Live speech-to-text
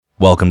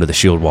Welcome to the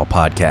Shield Wall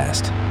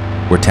Podcast,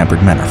 where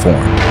tempered men are formed.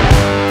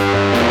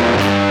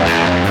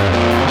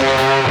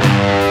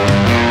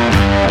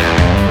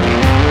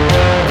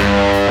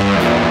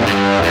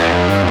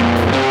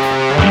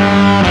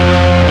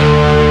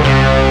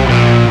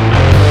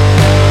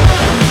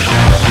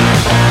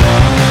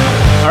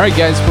 All right,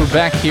 guys, we're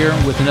back here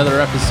with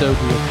another episode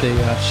with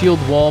the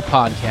Shield Wall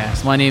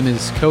Podcast. My name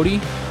is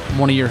Cody. I'm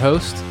one of your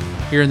hosts.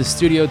 Here in the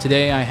studio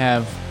today, I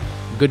have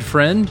a good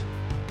friend.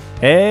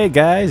 Hey,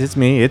 guys, it's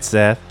me. It's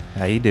Seth.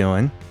 How you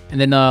doing? And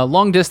then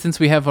long distance,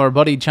 we have our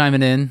buddy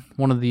chiming in,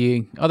 one of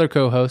the other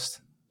co-hosts.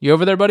 You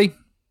over there, buddy?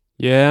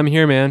 Yeah, I'm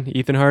here, man.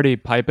 Ethan Hardy,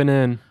 piping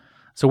in.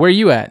 So where are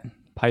you at?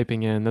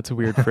 Piping in. That's a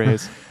weird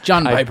phrase.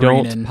 John I Piper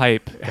don't in.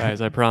 pipe,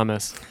 guys, I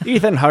promise.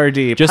 Ethan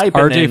Hardy. Just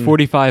piping in.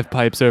 RJ45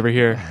 pipes over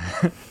here.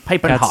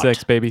 Piping Cat hot.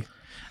 6, baby.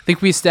 I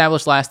think we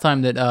established last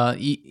time that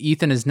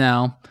Ethan is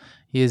now,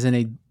 he's in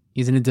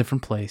a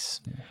different place.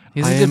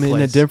 He's I in a am good in a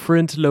place.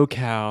 different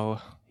locale.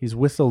 He's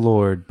with the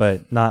Lord,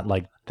 but not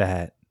like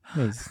that.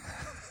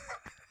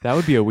 That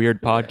would be a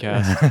weird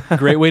podcast.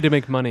 Great way to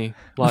make money.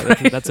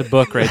 That's a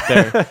book right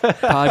there.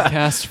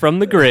 Podcast from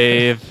the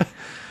grave.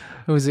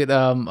 Who is it?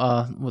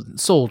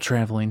 Soul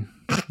traveling.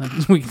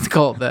 We can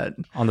call it that.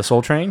 On the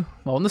Soul Train?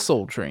 Well, on the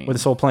Soul Train. With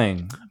the Soul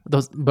Plane?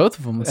 Both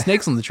of them with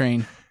snakes on the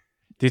train.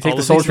 Do you take All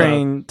the of Soul these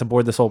Train to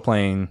board the Soul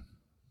Plane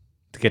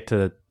to get to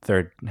the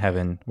third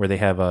heaven where they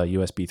have a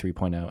USB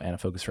 3.0 and a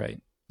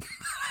Focusrite?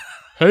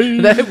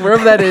 Hey.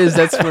 Wherever that is,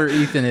 that's where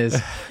Ethan is.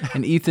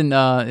 And Ethan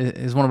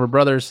is one of our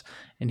brothers,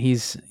 and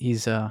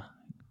it's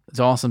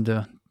awesome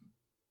to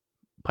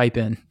pipe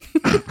in.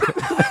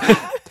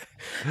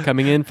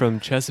 Coming in from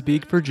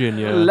Chesapeake,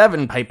 Virginia.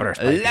 11 pipers.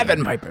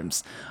 11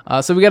 pipers.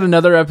 So we got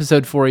another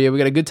episode for you. We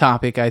got a good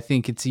topic. I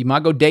think it's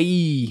Imago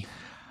Dei.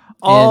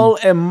 All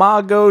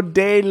Imago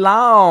Dei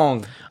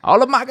long.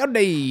 All Imago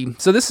Dei.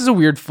 So this is a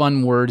weird,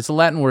 fun word. It's a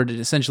Latin word. It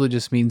essentially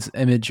just means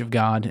image of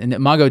God. And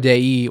Imago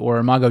Dei or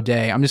Imago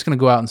Dei, I'm just going to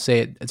go out and say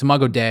it. It's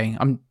Imago Dei.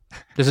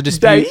 There's a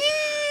dispute.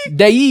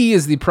 Dei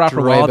is the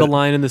proper way. Draw the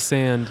line in the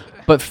sand.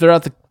 But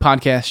throughout the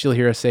podcast, you'll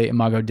hear us say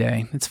Imago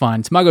Dei. It's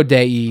fine. It's Imago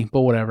Dei,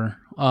 but whatever.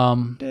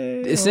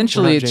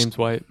 Essentially, We're not James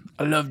White.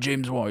 I love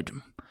James White.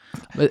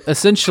 But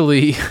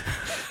essentially,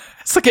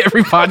 it's like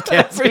every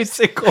podcast. Every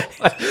single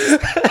one.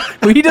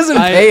 He doesn't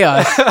pay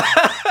us.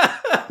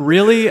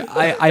 Really,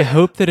 I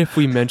hope that if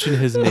we mention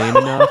his name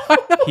enough,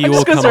 he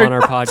will come on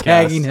our podcast.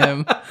 Tagging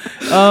him.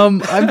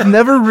 I've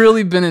never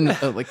really been a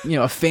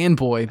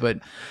fanboy, but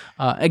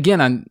again,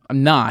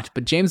 I'm not.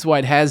 But James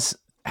White has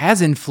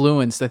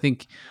influenced, I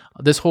think,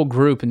 this whole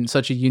group in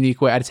such a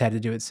unique way. I just had to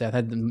do it, Seth. I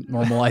had to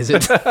normalize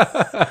it.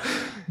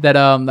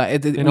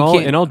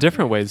 In all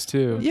different ways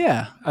too.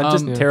 Yeah, I'm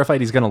just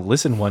terrified he's going to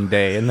listen one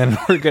day, and then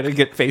we're going to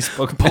get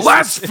Facebook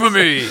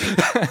blasphemy.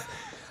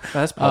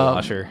 That's Paul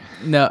Washer.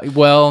 No,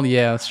 well,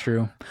 yeah, that's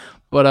true.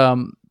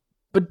 But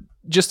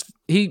just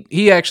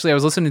he actually, I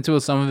was listening to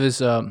some of his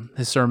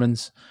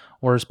sermons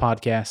or his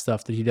podcast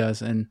stuff that he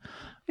does, and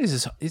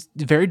he's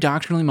very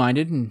doctrinally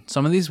minded, and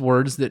some of these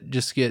words that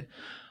just get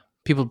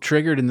people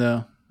triggered in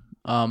the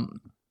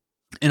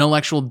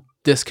intellectual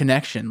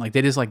disconnection. Like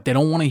they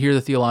don't want to hear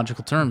the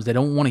theological terms. They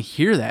don't want to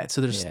hear that,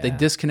 so they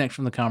disconnect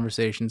from the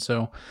conversation.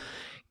 So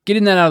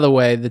getting that out of the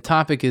way, the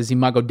topic is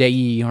Imago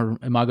Dei or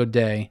Imago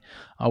Dei.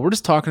 We're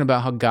just talking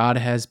about how God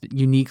has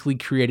uniquely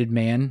created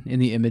man in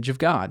the image of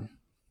God.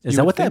 Is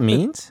that what that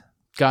means?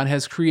 God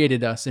has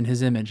created us in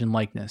his image and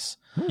likeness.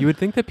 You would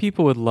think that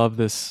people would love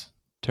this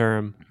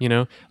term,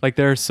 Like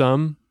there are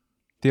some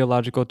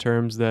theological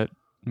terms that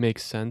make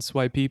sense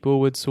why people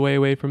would sway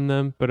away from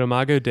them, but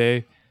Imago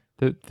Dei,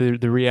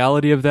 the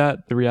reality of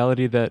that, the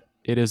reality that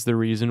it is the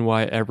reason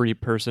why every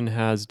person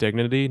has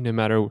dignity, no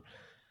matter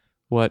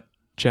what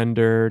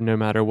gender, no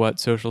matter what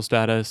social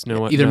status,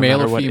 Either no male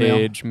matter or what female.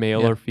 age,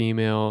 male or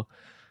female,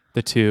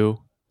 the two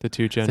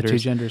genders. The two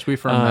genders. We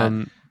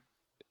affirm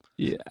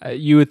that.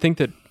 You would think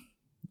that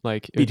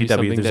like it would be BTW,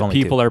 something there's that only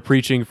people two. are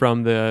preaching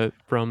from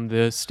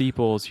the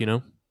steeples,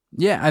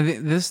 Yeah, I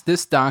think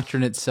this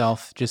doctrine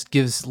itself just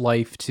gives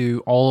life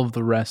to all of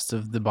the rest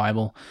of the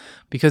Bible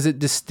because it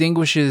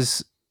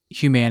distinguishes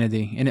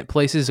humanity and it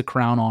places a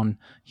crown on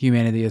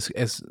humanity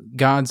as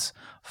God's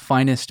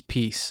finest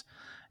piece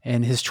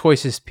and his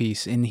choicest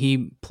piece. And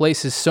he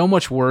places so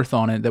much worth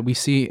on it that we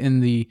see in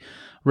the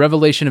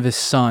revelation of his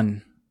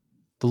Son.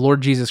 The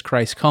Lord Jesus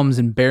Christ comes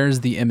and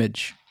bears the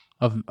image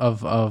of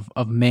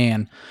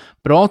man.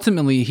 But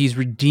ultimately, he's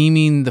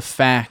redeeming the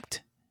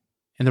fact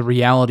and the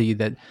reality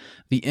that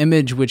the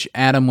image which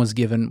Adam was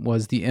given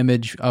was the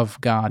image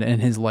of God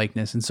and his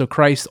likeness. And so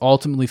Christ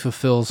ultimately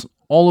fulfills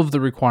all of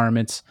the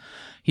requirements.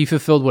 He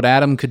fulfilled what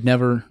Adam could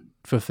never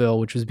fulfill,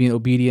 which was being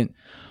obedient,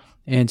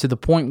 and to the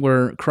point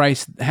where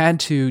Christ had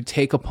to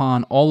take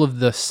upon all of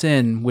the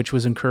sin which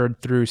was incurred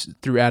through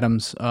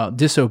Adam's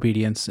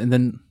disobedience, and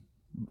then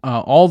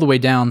all the way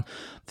down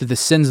to the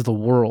sins of the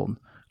world.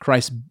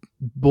 Christ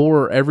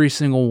bore every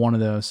single one of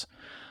those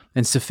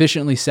and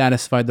sufficiently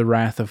satisfied the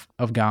wrath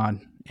of God.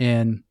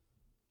 And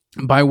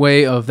by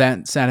way of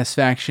that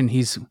satisfaction,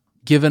 he's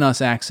given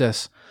us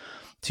access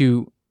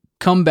to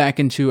come back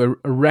into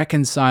a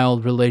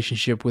reconciled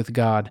relationship with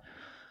God.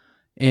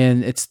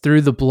 And it's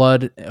through the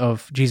blood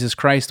of Jesus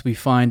Christ we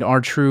find our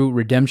true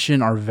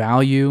redemption, our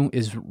value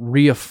is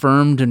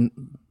reaffirmed and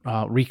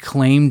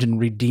reclaimed and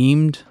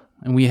redeemed,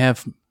 and we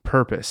have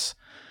purpose.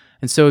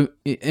 And so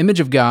image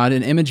of God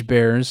and image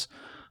bearers,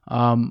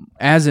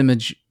 as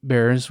image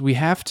bearers, we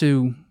have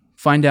to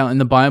find out in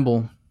the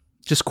Bible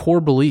just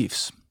core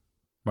beliefs.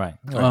 Right.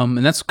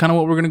 And that's kind of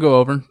what we're going to go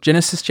over.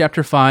 Genesis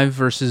chapter 5,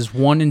 verses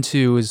 1 and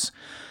 2 is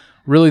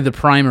really the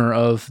primer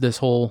of this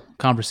whole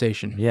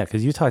conversation. Yeah,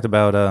 because you talked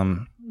about,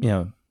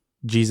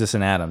 Jesus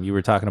and Adam. You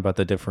were talking about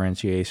the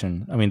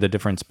differentiation. I mean, the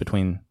difference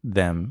between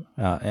them,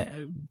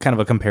 kind of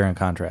a compare and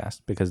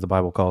contrast, because the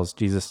Bible calls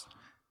Jesus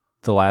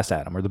the last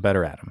Adam or the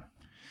better Adam.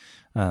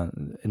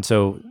 And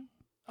so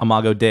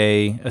Imago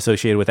Dei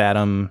associated with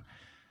Adam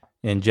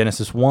in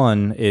Genesis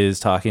 1 is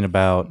talking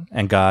about,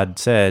 and God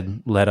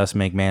said, let us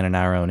make man in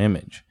our own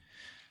image.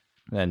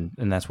 And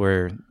that's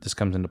where this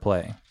comes into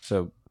play.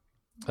 So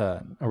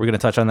are we going to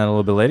touch on that a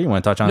little bit later? You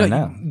want to touch on it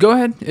now? Go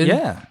ahead.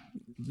 Yeah.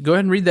 Go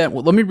ahead and read that.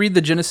 Well, let me read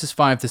the Genesis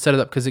 5 to set it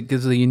up because it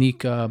gives a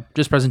unique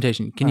just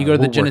presentation. Can you go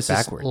to the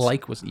Genesis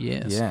like was?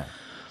 Yes. Yeah.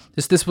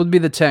 This would be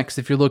the text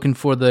if you're looking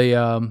for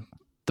the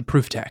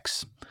proof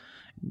text.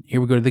 Here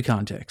we go to the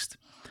context.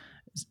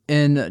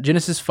 In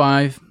Genesis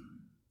 5,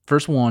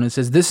 verse 1, it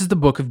says, "This is the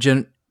book of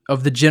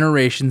the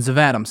generations of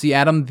Adam." See,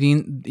 Adam,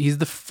 he's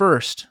the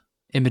first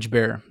image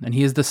bearer, and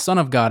he is the son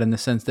of God in the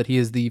sense that he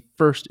is the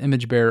first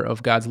image bearer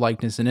of God's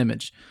likeness and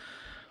image.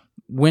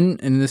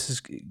 And this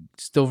is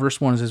still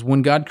verse 1, it says,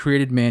 "When God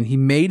created man, he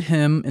made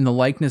him in the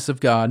likeness of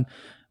God.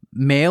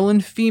 Male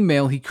and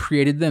female, he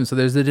created them." So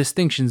there's the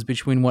distinctions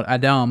between what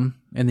Adam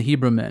and the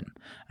Hebrew meant.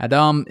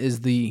 Adam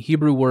is the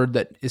Hebrew word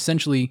that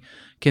essentially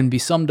can be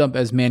summed up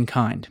as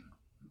mankind,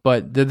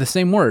 but they're the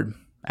same word.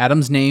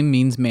 Adam's name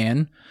means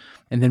man,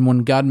 and then when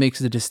God makes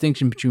the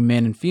distinction between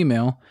man and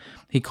female,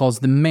 he calls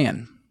them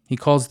man. He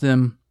calls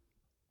them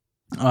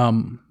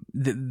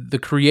the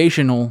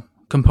creational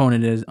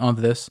component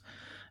of this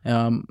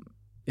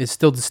is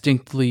still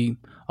distinctly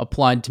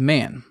applied to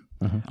man.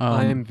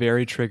 I am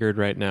very triggered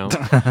right now.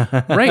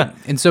 Right,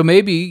 and so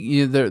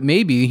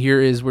maybe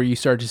here is where you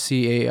start to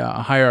see a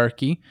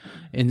hierarchy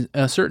in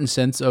a certain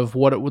sense of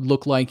what it would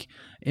look like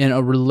in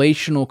a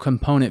relational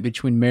component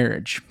between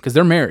marriage, because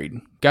they're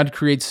married. God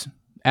creates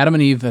Adam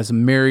and Eve as a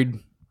married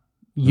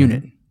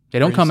unit. They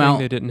don't come out.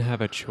 They didn't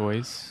have a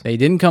choice. They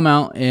didn't come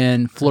out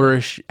and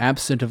flourish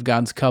absent of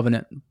God's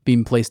covenant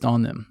being placed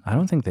on them. I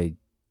don't think they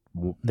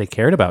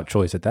cared about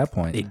choice at that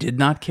point. They did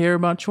not care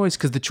about choice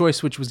because the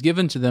choice which was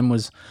given to them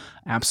was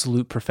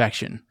absolute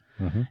perfection.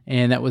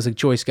 And that was a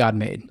choice God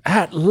made.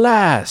 At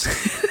last.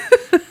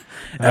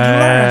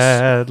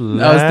 At last.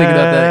 I was thinking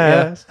about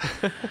that,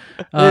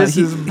 yeah. This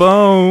is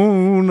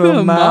bone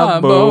of my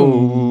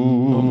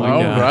bone. Oh my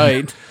All God.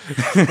 right.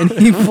 And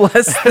he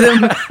blessed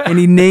them and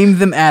he named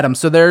them Adam.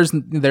 So there's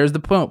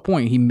the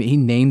point. He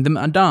named them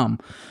Adam.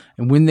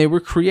 And when they were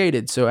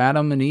created, so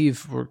Adam and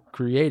Eve were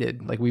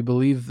created. Like we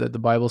believe that the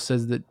Bible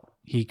says that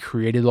he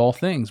created all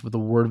things with the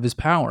word of his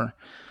power.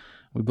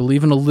 We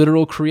believe in a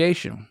literal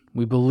creation.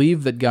 We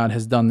believe that God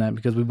has done that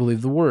because we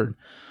believe the word.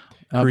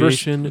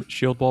 Creation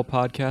Shield Ball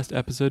podcast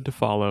episode to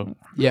follow.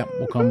 Yeah,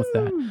 we'll come with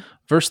that.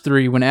 Verse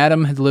 3, when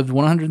Adam had lived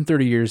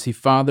 130 years, he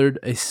fathered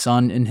a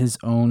son in his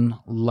own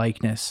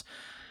likeness,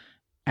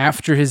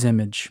 after his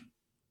image,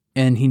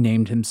 and he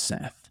named him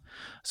Seth.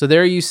 So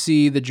there you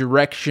see the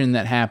direction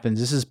that happens.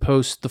 This is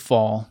post the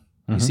fall.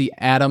 You see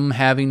Adam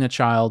having a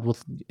child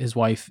with his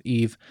wife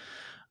Eve,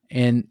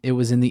 and it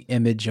was in the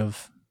image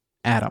of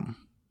Adam.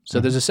 So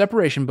there's a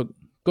separation, but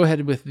go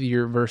ahead with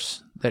your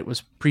verse that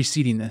was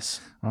preceding this.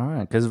 All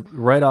right, because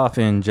right off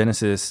in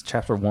Genesis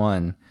chapter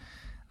 1,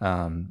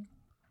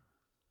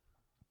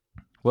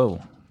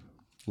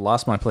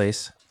 lost my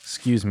place.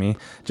 Excuse me.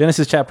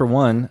 Genesis chapter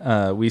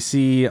 1, we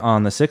see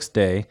on the sixth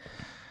day,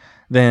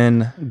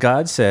 then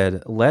God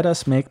said, "Let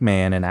us make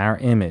man in our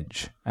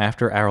image,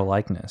 after our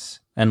likeness,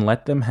 and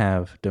let them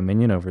have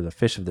dominion over the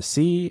fish of the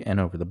sea, and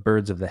over the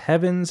birds of the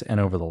heavens, and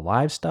over the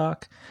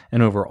livestock,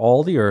 and over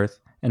all the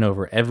earth, and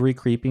over every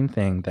creeping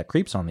thing that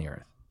creeps on the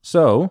earth."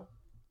 So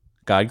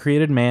God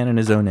created man in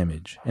his own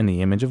image. In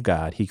the image of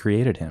God, he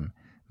created him.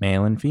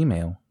 Male and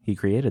female, he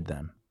created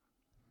them.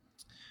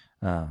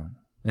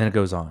 Then it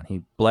goes on.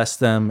 He blessed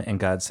them, and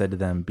God said to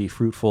them, "Be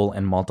fruitful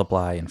and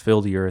multiply and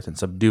fill the earth and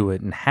subdue it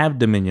and have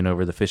dominion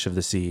over the fish of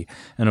the sea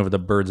and over the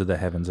birds of the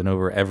heavens and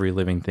over every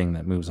living thing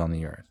that moves on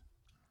the earth."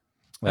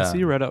 I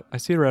see right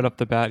up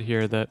the bat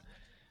here that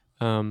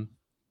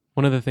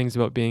one of the things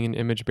about being an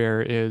image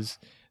bearer is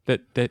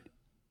that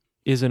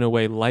is in a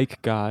way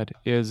like God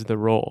is the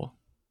role.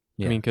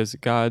 Yeah. I mean, because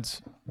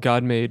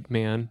God made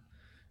man,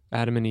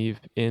 Adam and Eve,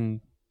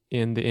 in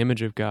the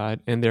image of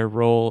God, and their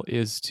role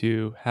is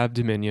to have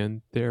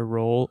dominion. Their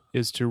role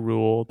is to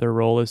rule. Their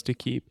role is to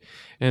keep,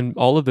 and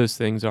all of those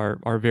things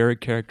are very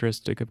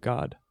characteristic of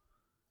God.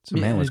 So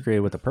man was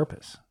created with a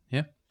purpose.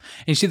 Yeah.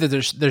 And you see that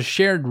there's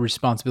shared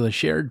responsibility,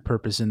 shared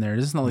purpose in there.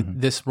 It's not like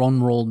this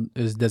one role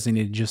is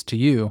designated just to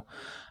you.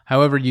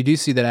 However, you do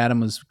see that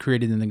Adam was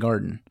created in the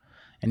garden,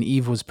 and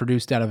Eve was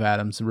produced out of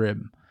Adam's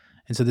rib.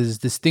 And so there's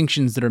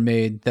distinctions that are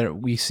made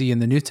that we see in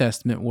the New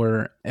Testament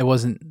where it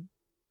wasn't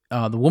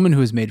the woman who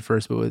was made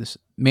first, but it was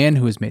man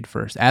who was made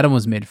first. Adam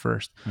was made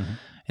first. Mm-hmm.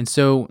 And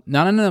so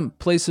not in a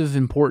place of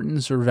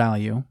importance or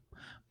value,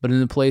 but in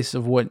the place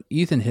of what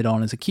Ethan hit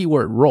on is a key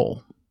word,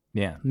 role.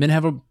 Yeah. Men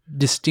have a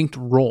distinct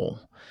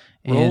role.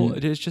 Role,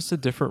 it is just a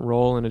different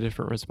role and a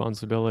different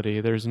responsibility.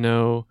 There's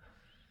no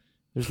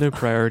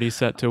priority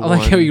set to I one.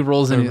 like how he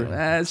rolls in.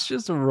 over- It's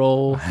just a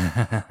role.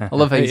 I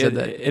love how you said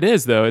that. It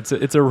is though.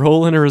 It's a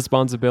role and a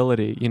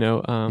responsibility.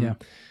 Yeah.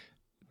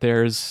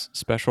 There's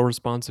special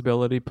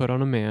responsibility put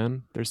on a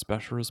man. There's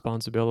special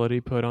responsibility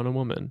put on a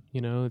woman.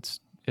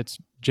 It's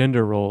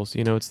gender roles.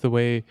 It's the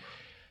way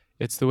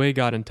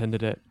God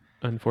intended it.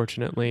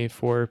 Unfortunately,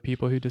 for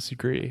people who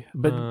disagree,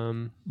 But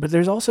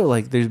there's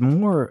also there's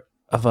more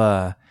of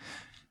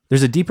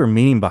there's a deeper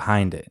meaning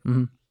behind it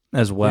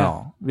as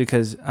well. Yeah.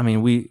 Because I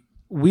mean,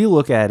 we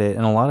look at it,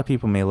 and a lot of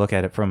people may look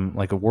at it from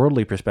a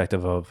worldly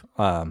perspective of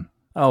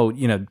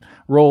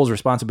roles,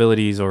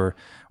 responsibilities, or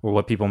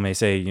what people may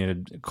say,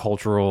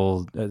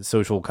 cultural,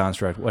 social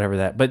construct, whatever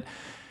that. But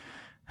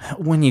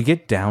when you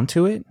get down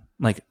to it,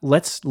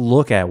 let's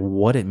look at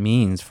what it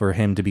means for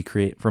man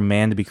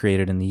to be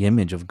created in the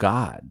image of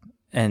God.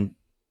 And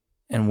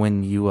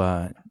when you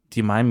do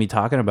you mind me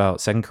talking about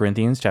 2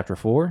 Corinthians chapter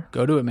 4?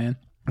 Go to it, man.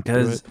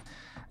 Because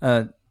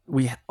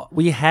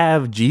we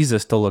have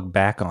Jesus to look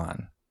back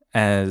on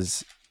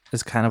as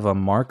kind of a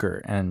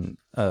marker and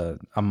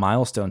a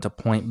milestone to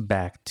point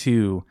back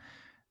to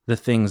the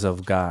things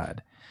of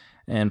God.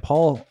 And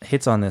Paul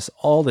hits on this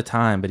all the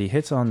time, but he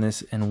hits on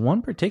this in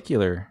one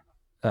particular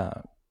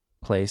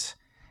place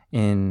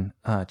in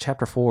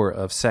chapter 4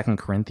 of 2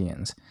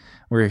 Corinthians,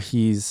 where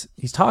he's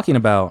talking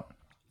about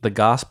the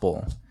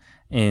gospel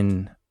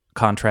in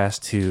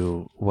contrast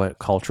to what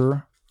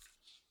culture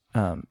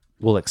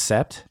will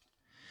accept.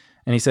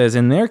 And he says,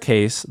 in their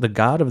case, the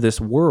God of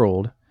this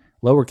world,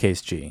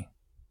 lowercase g,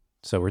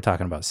 so we're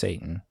talking about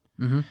Satan.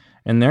 Mm-hmm.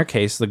 In their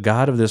case, the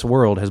God of this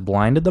world has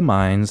blinded the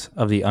minds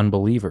of the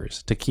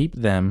unbelievers to keep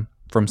them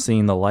from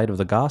seeing the light of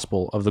the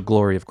gospel of the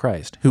glory of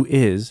Christ, who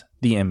is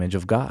the image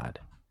of God.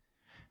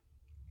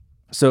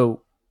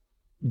 So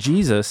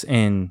Jesus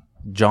in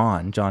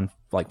John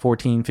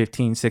 14,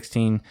 15,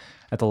 16,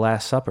 at the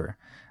Last Supper,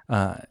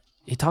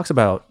 he talks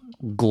about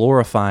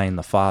glorifying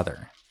the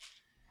Father.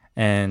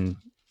 And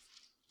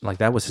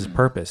that was his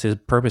purpose. His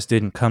purpose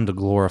didn't come to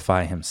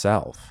glorify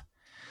himself.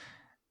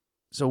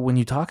 So when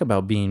you talk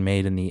about being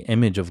made in the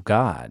image of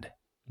God,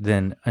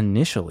 then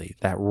initially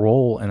that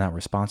role and that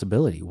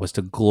responsibility was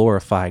to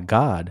glorify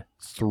God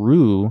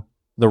through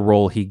the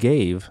role he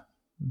gave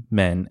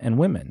men and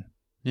women.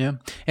 Yeah.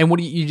 And what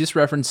you just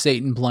referenced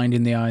Satan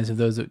blinding the eyes of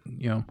those that,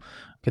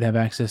 could have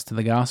access to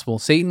the gospel.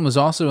 Satan was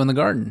also in the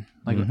garden.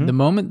 The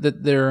moment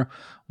that there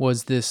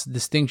was this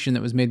distinction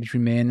that was made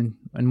between man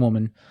and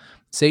woman,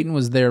 Satan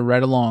was there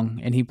right along,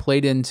 and he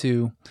played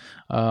into,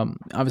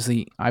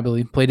 obviously, I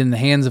believe, played in the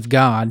hands of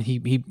God.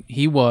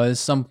 He was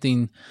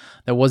something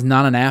that was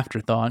not an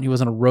afterthought. He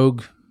wasn't a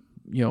rogue,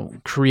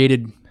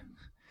 created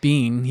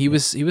being. He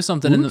was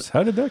something. Oops,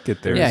 how did that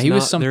get there? Yeah, he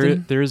was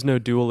something. There is no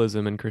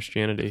dualism in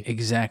Christianity.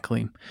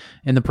 Exactly.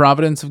 In the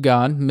providence of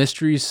God,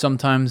 mysteries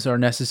sometimes are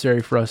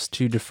necessary for us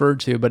to defer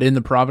to, but in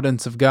the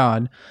providence of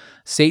God,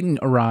 Satan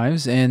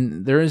arrives,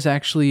 and there is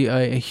actually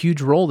a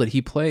huge role that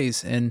he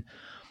plays in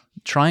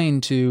trying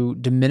to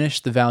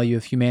diminish the value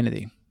of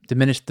humanity,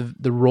 diminish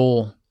the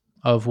role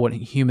of what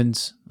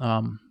humans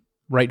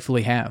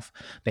rightfully have.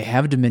 They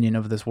have dominion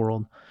over this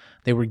world.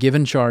 They were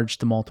given charge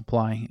to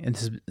multiply and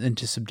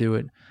to subdue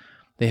it.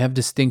 They have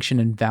distinction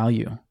and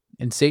value.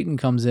 And Satan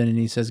comes in and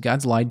he says,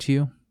 God's lied to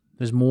you.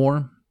 There's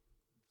more.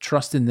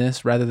 Trust in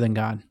this rather than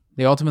God.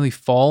 They ultimately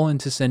fall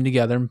into sin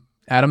together,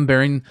 Adam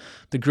bearing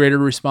the greater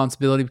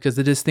responsibility because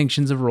of the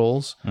distinctions of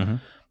roles. Mm-hmm.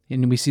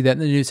 And we see that in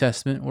the New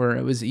Testament where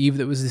it was Eve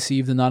that was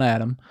deceived and not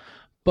Adam.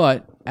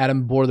 But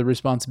Adam bore the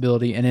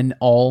responsibility, and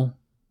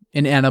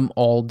in Adam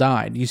all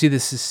died. You see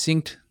this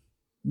succinct,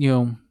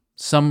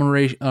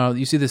 summary.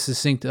 You see this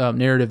succinct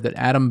narrative that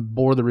Adam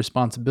bore the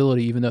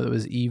responsibility, even though it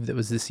was Eve that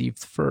was deceived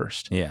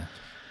first. Yeah.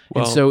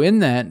 Well, and so in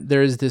that,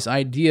 there is this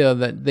idea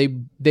that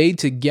they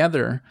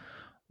together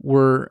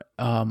were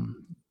not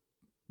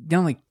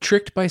like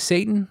tricked by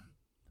Satan,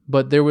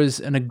 but there was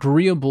an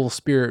agreeable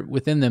spirit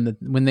within them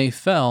that when they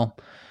fell,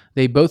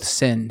 they both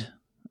sinned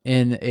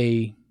in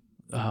a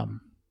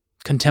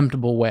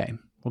contemptible way.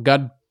 Well,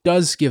 God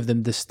does give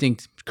them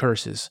distinct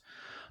curses.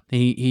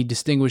 He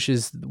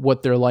distinguishes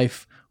what their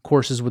life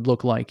courses would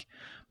look like,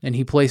 and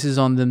he places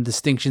on them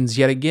distinctions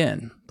yet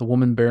again. The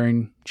woman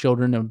bearing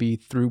children would be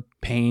through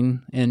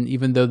pain, and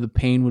even though the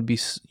pain would be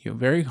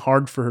very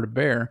hard for her to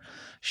bear,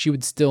 she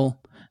would still,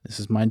 this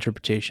is my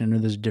interpretation, or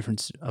there's a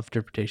difference of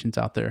interpretations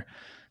out there,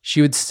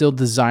 she would still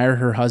desire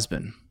her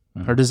husband.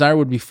 Mm-hmm. Her desire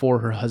would be for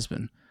her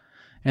husband.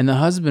 And the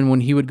husband,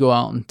 when he would go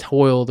out and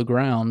toil the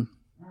ground,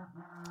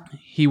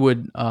 he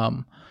would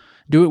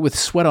do it with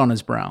sweat on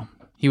his brow.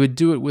 He would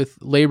do it with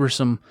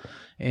laborsome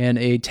and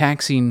a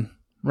taxing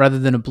rather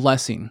than a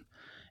blessing.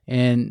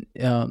 And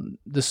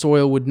the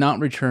soil would not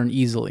return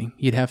easily.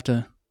 He'd have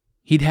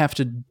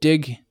to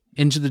dig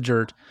into the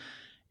dirt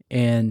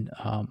and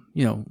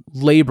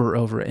labor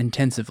over it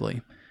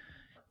intensively.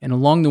 And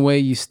along the way,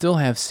 you still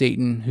have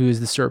Satan, who is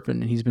the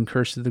serpent, and he's been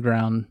cursed to the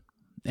ground,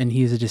 and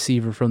he is a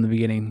deceiver from the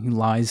beginning. He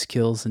lies,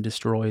 kills, and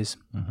destroys,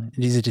 and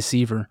he's a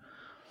deceiver.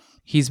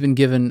 He's been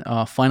given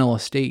a final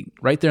estate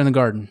right there in the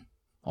garden.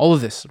 All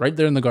of this right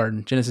there in the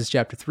garden. Genesis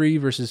chapter 3,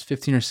 verses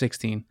 15 or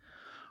 16,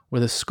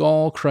 where the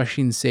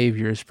skull-crushing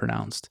Savior is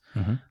pronounced,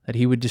 that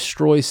he would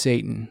destroy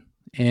Satan.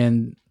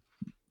 And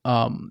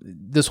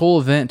this whole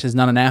event is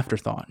not an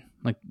afterthought.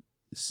 Like,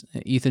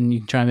 Ethan, you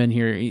can chime in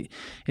here. It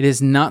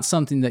is not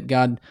something that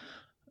God,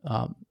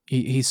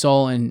 he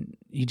saw and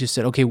he just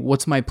said, okay,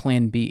 what's my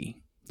plan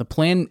B? The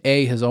plan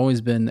A has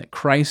always been that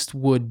Christ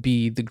would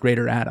be the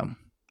greater Adam.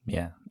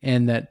 Yeah.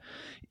 And that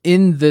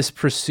in this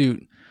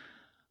pursuit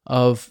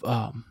of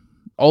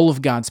all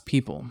of God's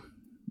people,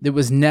 it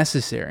was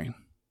necessary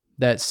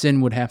that sin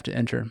would have to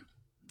enter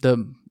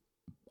the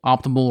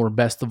optimal or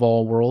best of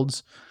all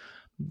worlds.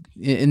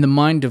 In the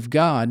mind of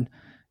God,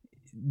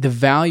 the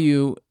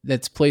value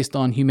that's placed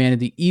on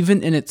humanity,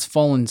 even in its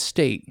fallen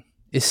state,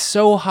 is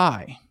so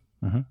high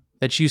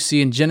that you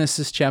see in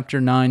Genesis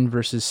chapter 9,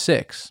 verses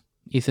 6.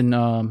 Ethan,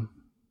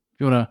 if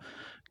you want to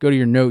go to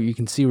your note, you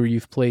can see where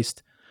you've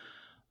placed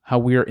how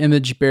we are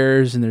image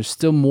bearers, and there's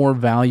still more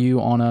value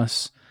on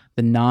us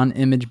than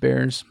non-image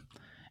bearers.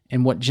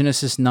 And what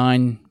Genesis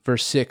 9,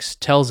 verse 6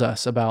 tells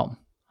us about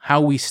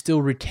how we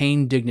still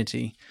retain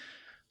dignity,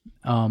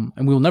 and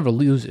we will never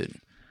lose it,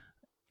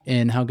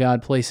 and how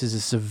God places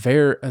a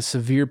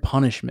severe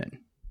punishment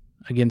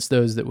against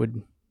those that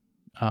would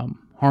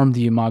harm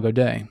the Imago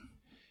Dei.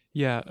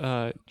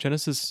 Yeah,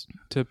 Genesis,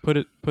 to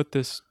put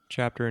this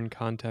chapter in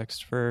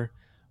context for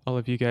all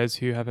of you guys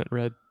who haven't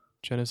read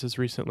Genesis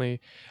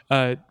recently,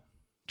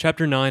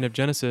 chapter 9 of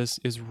Genesis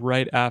is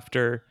right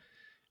after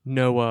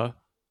Noah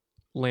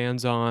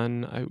lands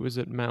on, was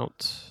it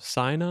Mount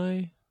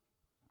Sinai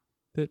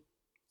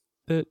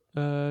that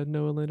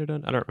Noah landed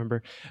on? I don't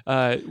remember.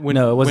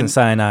 No, it wasn't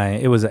Sinai.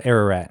 It was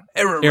Ararat.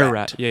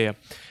 Ararat, yeah.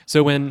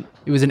 So when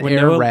it was an when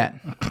Ararat,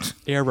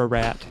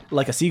 Ararat,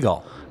 Like a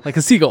seagull. like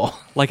a seagull,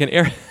 like an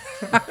air.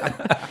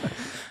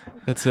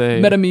 That's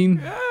a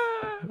metamine.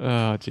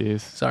 Oh,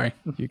 jeez. Sorry,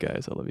 you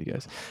guys. I love you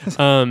guys.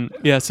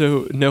 Yeah.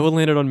 So Noah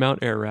landed on Mount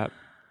Ararat,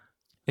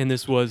 and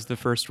this was the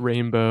first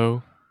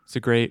rainbow. It's a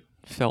great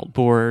felt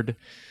board.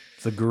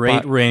 It's a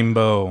great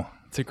rainbow.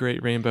 It's a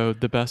great rainbow.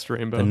 The best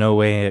rainbow. The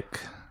Noahic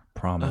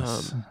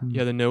promise.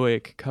 Yeah, the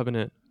Noahic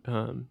covenant.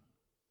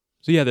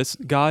 So yeah, this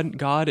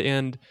God,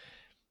 and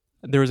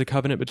there was a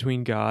covenant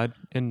between God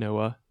and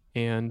Noah,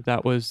 and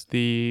that was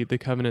the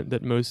covenant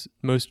that most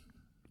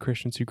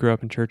Christians who grew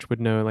up in church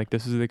would know. Like,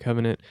 this is the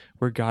covenant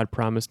where God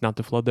promised not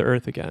to flood the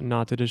earth again,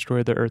 not to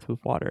destroy the earth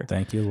with water.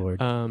 Thank you, Lord.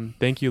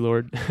 Thank you,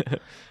 Lord.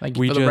 Thank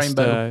you for the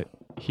rainbow.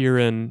 Here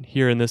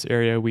in this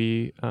area,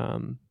 we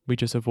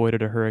just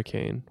avoided a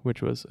hurricane,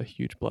 which was a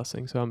huge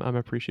blessing. So I'm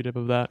appreciative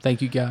of that.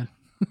 Thank you, God.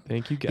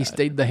 Thank you, God. He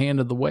stayed the hand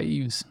of the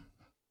waves.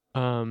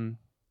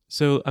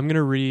 So I'm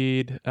gonna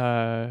read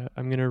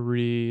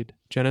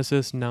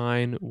Genesis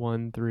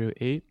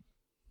 9:1-8.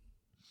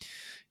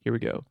 Here we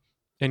go.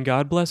 And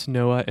God blessed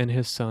Noah and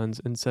his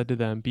sons and said to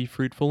them, "Be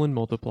fruitful and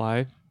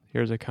multiply."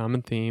 Here's a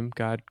common theme.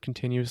 God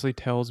continuously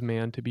tells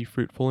man to be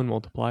fruitful and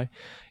multiply,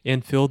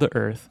 and fill the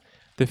earth.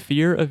 The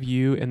fear of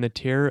you and the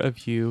terror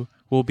of you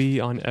will be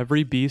on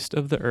every beast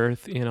of the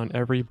earth and on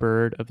every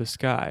bird of the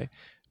sky,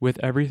 with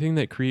everything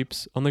that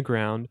creeps on the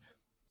ground,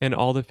 and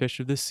all the fish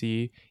of the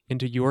sea.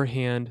 Into your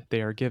hand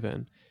they are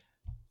given.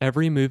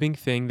 Every moving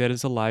thing that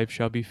is alive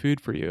shall be food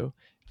for you.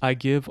 I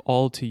give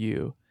all to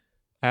you,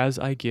 as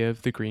I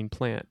give the green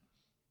plant.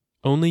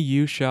 Only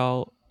you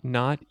shall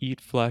not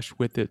eat flesh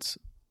with its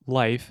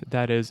life,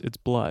 that is, its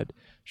blood.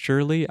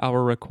 Surely I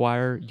will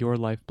require your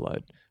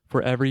lifeblood.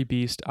 For every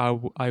beast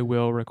I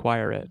will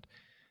require it.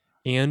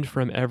 And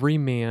from every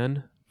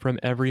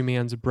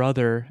man's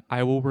brother,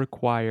 I will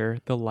require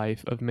the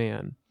life of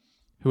man.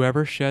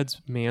 Whoever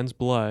sheds man's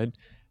blood,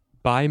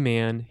 by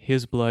man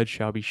his blood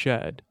shall be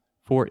shed.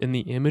 For in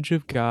the image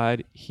of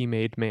God he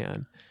made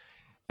man.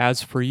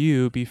 As for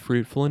you, be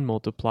fruitful and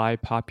multiply,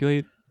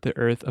 populate the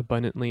earth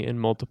abundantly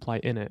and multiply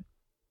in it.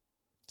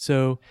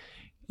 So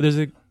there's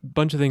a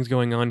bunch of things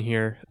going on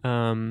here.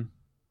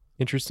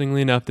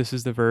 Interestingly enough, this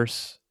is the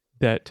verse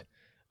that,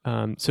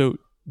 so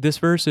this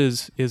verse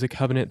is a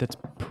covenant that's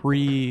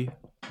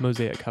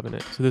pre-Mosaic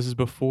covenant. So this is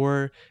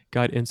before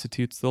God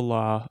institutes the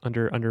law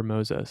under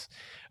Moses.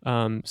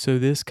 So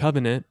this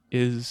covenant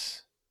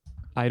is,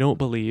 I don't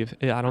believe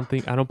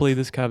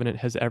this covenant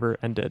has ever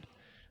ended.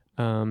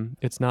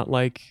 It's not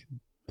like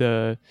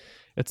the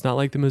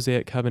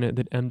Mosaic covenant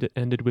that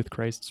ended with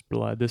Christ's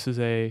blood. This is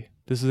a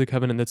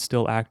covenant that's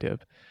still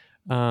active.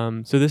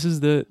 So this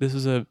is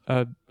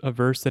a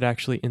verse that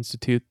actually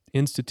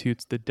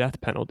institutes the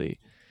death penalty.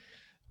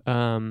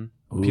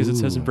 Because it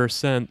says in verse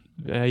 7,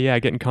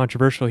 getting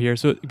controversial here.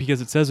 So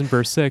because it says in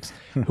verse 6,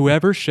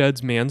 whoever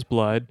sheds man's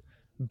blood,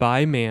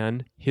 by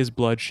man his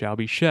blood shall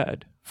be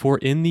shed, for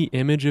in the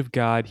image of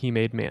God he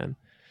made man.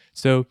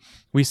 So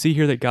we see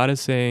here that God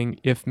is saying,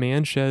 if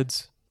man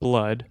sheds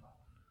blood,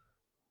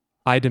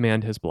 I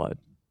demand his blood,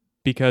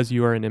 because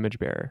you are an image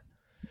bearer.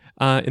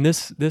 And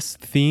this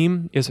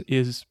theme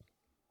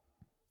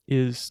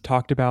is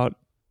talked about.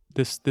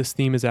 This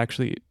theme is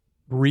actually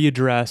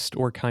readdressed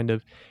or kind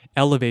of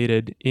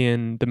elevated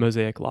in the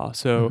Mosaic Law.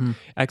 So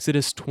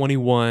Exodus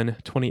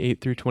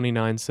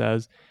 21:28-29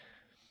 says,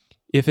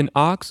 if an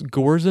ox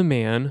gores a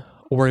man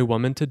or a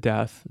woman to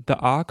death, the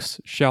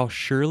ox shall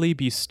surely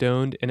be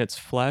stoned, and its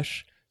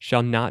flesh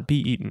shall not be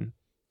eaten,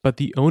 but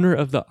the owner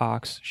of the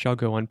ox shall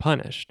go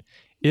unpunished.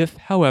 If,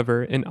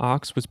 however, an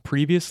ox was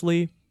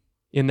previously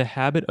in the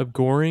habit of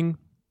goring,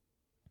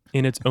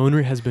 and its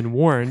owner has been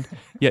warned,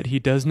 yet he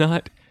does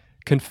not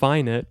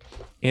confine it,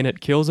 and it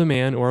kills a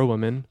man or a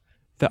woman,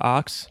 the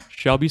ox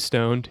shall be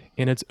stoned,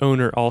 and its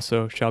owner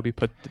also shall be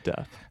put to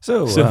death.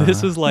 So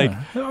this is like...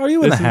 Are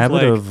you in the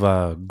habit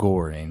of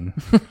goring?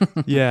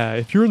 Yeah,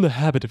 if you're in the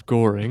habit of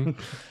goring.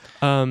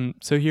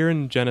 So here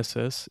in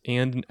Genesis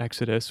and in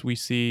Exodus, we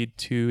see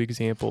two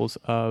examples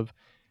of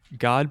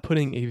God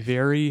putting a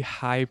very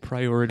high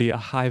priority, a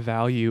high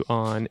value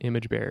on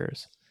image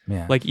bearers.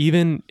 Yeah. Like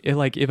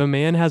if a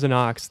man has an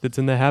ox that's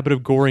in the habit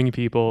of goring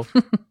people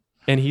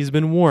and he's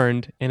been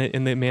warned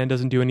and the man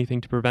doesn't do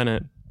anything to prevent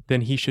it,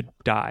 then he should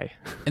die.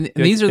 And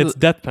these are it's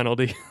death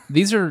penalty.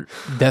 These are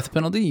death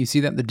penalty. You see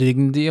that the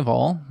dignity of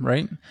all,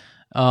 right?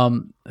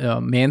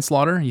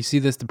 Manslaughter. You see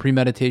this, the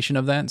premeditation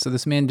of that. So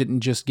this man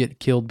didn't just get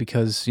killed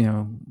because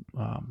the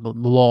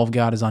law of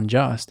God is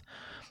unjust.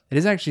 It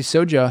is actually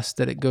so just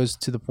that it goes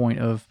to the point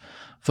of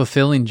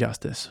fulfilling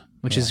justice,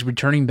 which is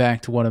returning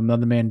back to what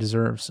another man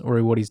deserves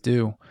or what he's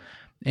due.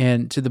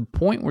 And to the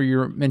point where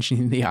you're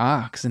mentioning the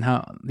oxen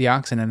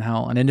and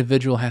how an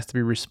individual has to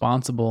be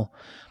responsible,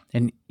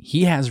 and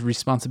he has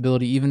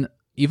responsibility even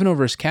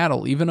over his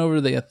cattle, even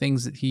over the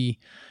things that he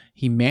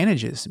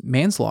manages,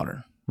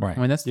 manslaughter. Right.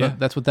 I mean,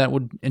 that's what that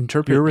would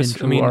interpret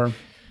into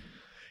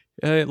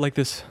like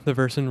the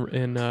verse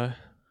in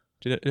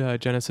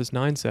Genesis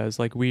 9 says,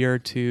 like, we are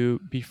to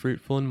be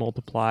fruitful and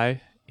multiply,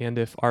 and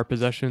if our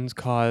possessions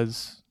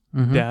cause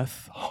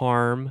death,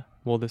 harm,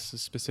 well, this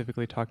is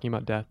specifically talking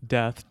about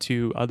death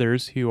to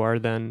others who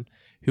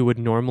would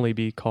normally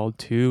be called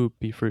to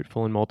be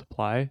fruitful and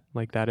multiply,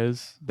 like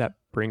that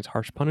brings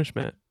harsh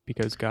punishment,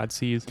 because God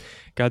sees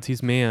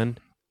man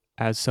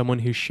as someone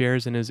who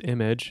shares in his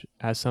image,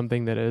 as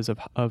something that is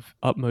of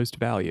utmost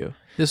value.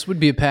 This would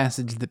be a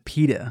passage that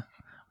PETA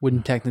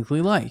wouldn't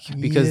technically like,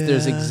 because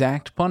there's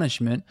exact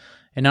punishment.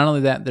 And not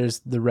only that, there's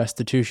the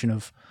restitution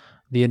of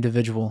the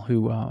individual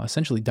who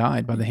essentially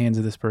died by the hands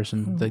of this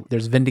person.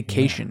 There's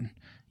vindication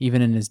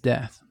even in his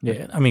death.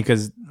 Yeah, I mean,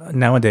 because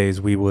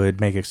nowadays we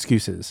would make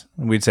excuses.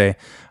 We'd say,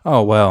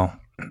 oh, well,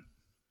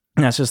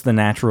 that's just the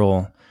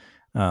natural...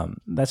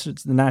 that's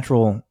just the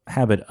natural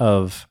habit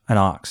of an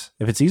ox.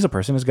 If it sees a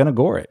person, it's going to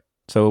gore it.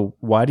 So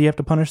why do you have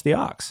to punish the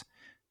ox?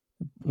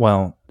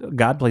 Well,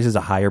 God places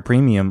a higher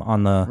premium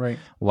on the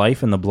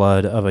life and the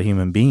blood of a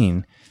human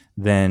being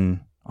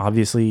than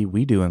obviously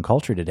we do in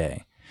culture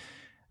today.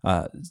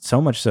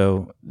 So much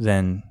so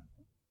than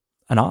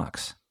an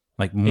ox,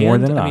 like more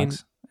than an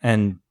ox.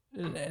 And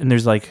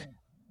there's like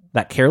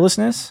that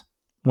carelessness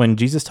when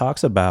Jesus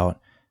talks about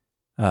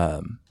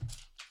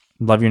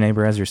love your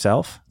neighbor as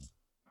yourself.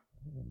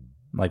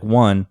 Like,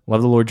 one,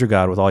 love the Lord your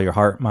God with all your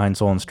heart, mind,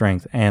 soul, and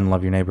strength, and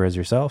love your neighbor as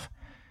yourself.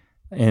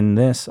 In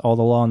this, all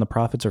the law and the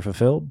prophets are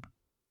fulfilled.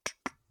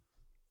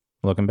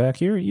 Looking back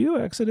here at you,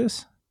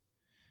 Exodus.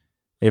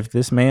 If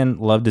this man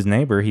loved his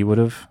neighbor, he would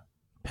have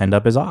penned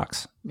up his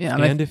ox. Yeah,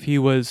 if he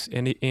was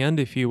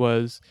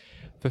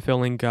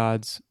fulfilling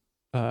God's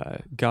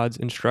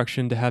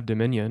instruction to have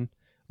dominion,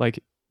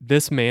 like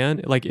this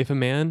man, like if a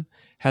man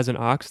has an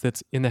ox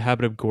that's in the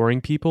habit of goring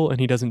people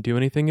and he doesn't do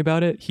anything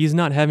about it, he's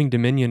not having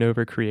dominion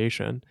over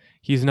creation.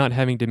 He's not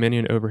having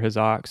dominion over his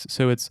ox.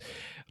 So it's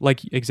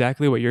like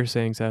exactly what you're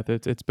saying, Seth.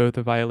 It's both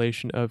a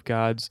violation of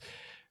God's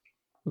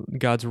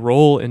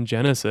role in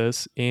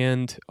Genesis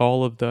and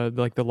all of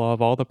the law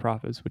of all the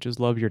prophets, which is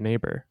love your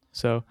neighbor.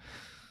 So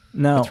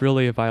it's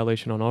really a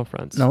violation on all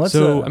fronts.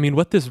 I mean,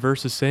 what this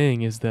verse is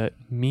saying is that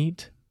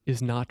meat is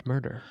not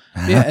murder.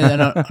 Yeah,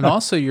 and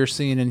also you're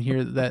seeing in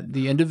here that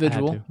the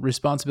individual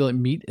responsibility,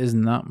 meat is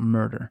not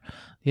murder.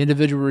 The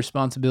individual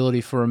responsibility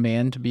for a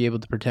man to be able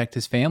to protect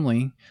his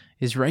family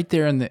is right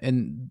there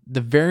in the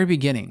very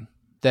beginning.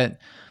 That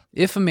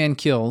if a man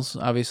kills,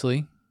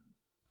 obviously,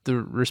 the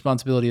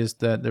responsibility is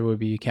that there would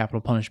be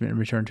capital punishment in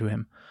return to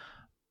him.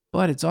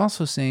 But it's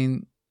also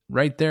saying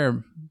right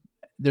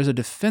there's a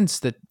defense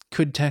that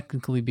could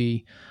technically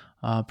be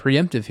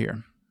preemptive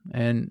here.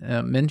 And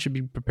men should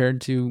be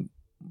prepared to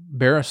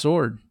bear a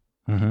sword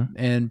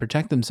and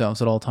protect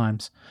themselves at all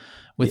times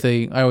with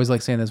I always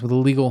like saying this, with a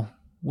legal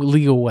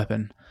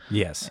weapon.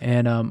 Yes.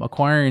 And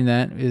acquiring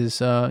that is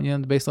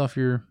based off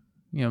your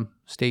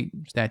state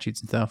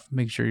statutes and stuff.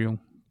 Make sure you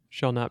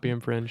shall not be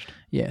infringed.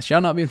 Yeah,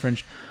 shall not be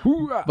infringed.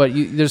 But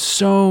there's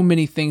so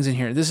many things in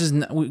here.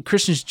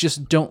 Christians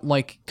just don't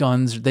like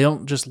guns. They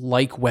don't just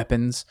like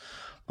weapons.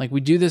 Like,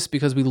 we do this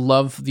because we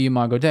love the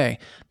Imago Dei.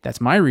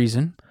 That's my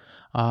reason.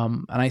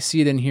 And I see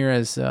it in here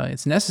as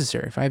it's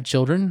necessary. If I have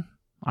children,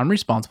 I'm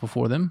responsible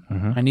for them.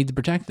 Mm-hmm. I need to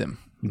protect them.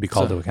 You'd be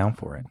called to account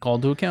for it.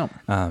 Called to account.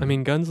 I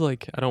mean, guns,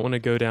 like, I don't want to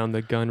go down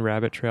the gun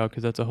rabbit trail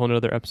because that's a whole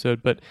nother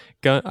episode. But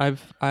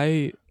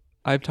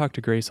I've talked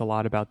to Grace a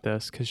lot about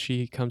this because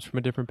she comes from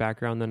a different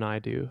background than I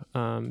do.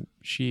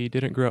 She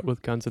didn't grow up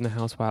with guns in the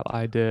house while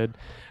I did.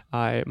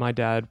 My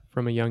dad,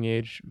 from a young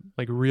age,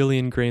 like, really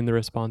ingrained the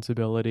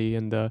responsibility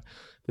and the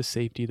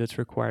safety that's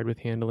required with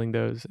handling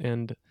those.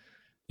 And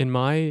in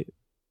my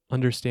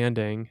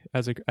understanding,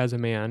 as a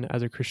man,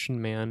 as a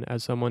Christian man,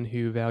 as someone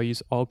who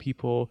values all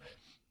people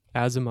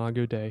as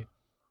Imago Dei,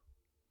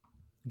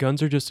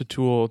 guns are just a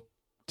tool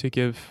to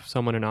give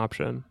someone an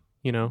option.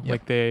 You know, Yep.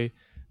 like they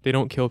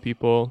don't kill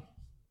people.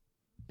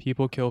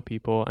 People kill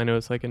people. I know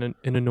it's like an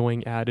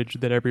annoying adage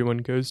that everyone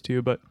goes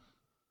to, but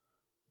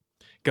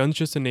guns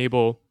just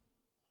enable.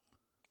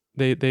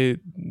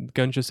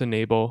 Guns just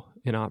enable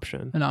an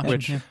option. An option.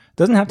 Which yeah.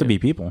 Doesn't have to be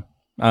people.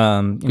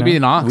 Could be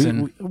an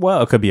oxen.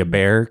 Well, it could be a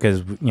bear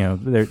because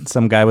there's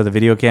some guy with a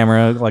video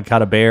camera like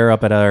caught a bear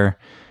up at our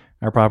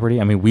property.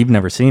 I mean, we've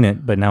never seen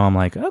it, but now I'm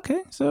like,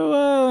 okay,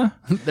 so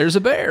There's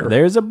a bear.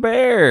 there's a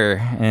bear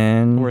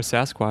and or a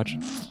Sasquatch.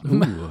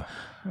 ooh.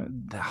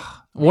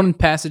 One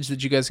passage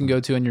that you guys can go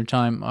to in your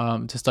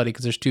time to study,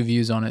 because there's two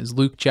views on it, is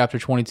Luke chapter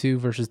 22,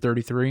 verses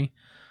 33.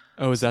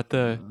 Oh, is that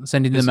the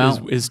Sending them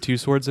out. Is two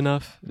swords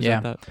enough? Is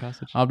Yeah. that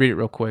passage? I'll read it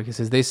real quick. It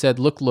says, they said,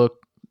 Lord,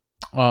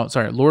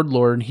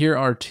 Lord, here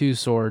are two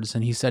swords.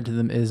 And he said to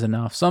them, it is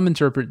enough. Some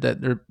interpret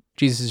that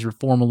Jesus is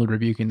formally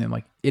rebuking them,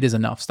 like, it is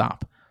enough,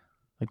 stop.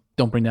 Like,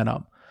 don't bring that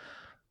up.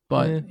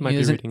 But Might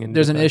be reading into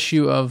there's an that.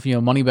 issue of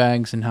money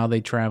bags and how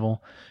they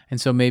travel. And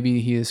so maybe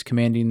he is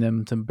commanding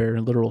them to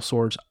bear literal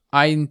swords.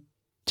 I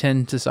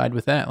tend to side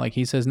with that. Like,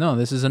 he says, no,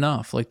 this is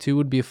enough. Like, two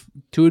would be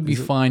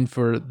fine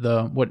for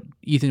what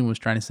Ethan was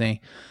trying to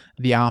say,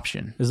 the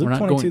option. Is We're Luke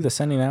not 22 going- the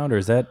sending out, or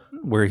is that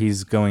where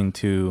he's going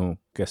to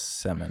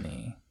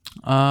Gethsemane?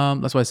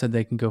 That's why I said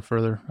they can go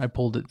further. I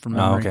pulled it from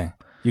memory. Oh, okay.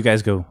 You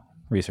guys go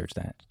research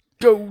that.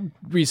 Go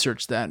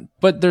research that.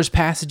 But there's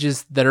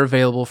passages that are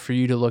available for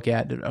you to look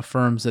at that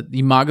affirms that the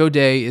Imago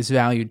Dei is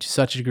valued to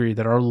such a degree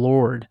that our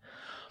Lord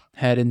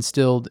had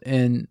instilled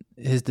in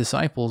his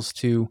disciples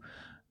to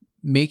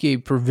make a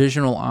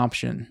provisional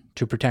option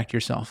to protect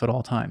yourself at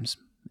all times.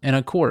 And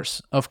of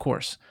course,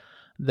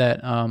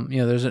 that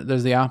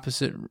there's the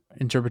opposite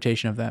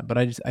interpretation of that. But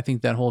I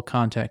think that whole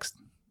context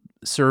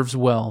serves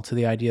well to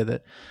the idea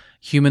that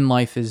human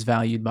life is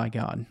valued by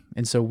God,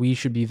 and so we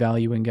should be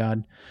valuing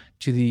God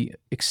to the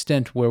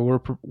extent where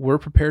we're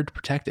prepared to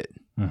protect it.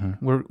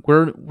 Mm-hmm.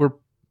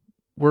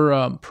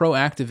 We're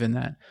proactive in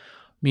that,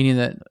 meaning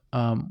that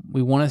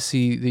we want to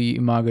see the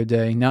Imago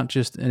Dei not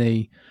just in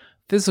a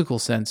physical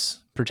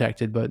sense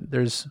protected, but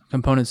there's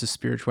components of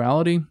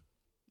spirituality,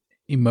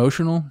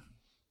 emotional,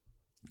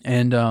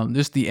 and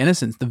just the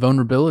innocence, the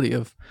vulnerability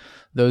of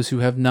those who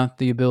have not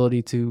the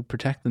ability to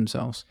protect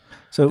themselves.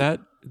 So That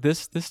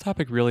this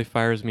topic really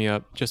fires me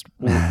up. Just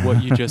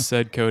what you just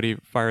said, Cody,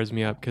 fires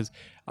me up because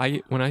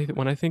when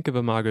I think of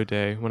Imago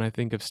Dei, when I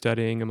think of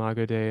studying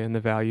Imago Dei and the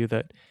value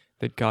that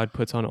God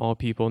puts on all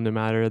people, no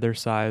matter their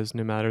size,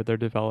 no matter their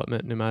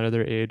development, no matter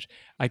their age,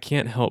 I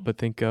can't help but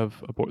think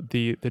of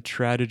the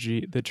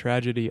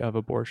tragedy of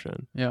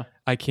abortion. Yeah.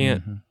 I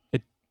can't. Mhm.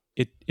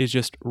 It is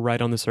just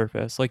right on the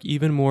surface. Like,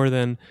 even more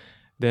than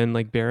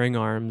like bearing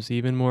arms,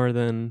 even more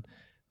than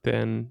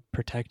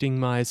protecting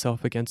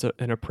myself against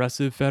an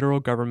oppressive federal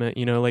government,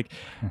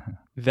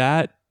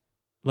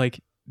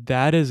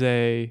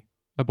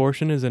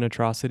 abortion is an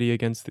atrocity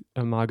against the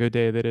Imago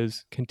Dei that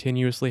is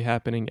continuously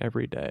happening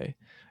every day.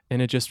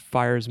 And it just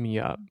fires me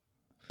up.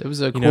 There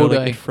was a quote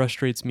It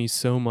frustrates me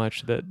so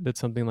much that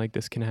something like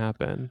this can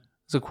happen.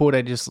 It's a quote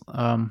I just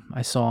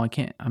I saw.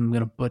 I'm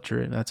gonna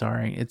butcher it. That's all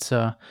right. It's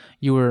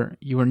you were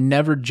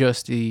never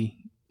just the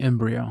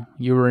embryo.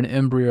 You were an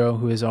embryo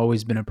who has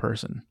always been a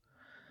person.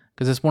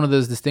 Because it's one of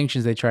those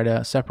distinctions they try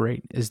to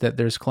separate, is that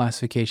there's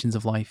classifications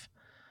of life.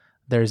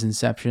 There's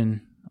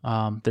inception.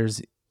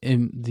 There's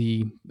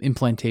the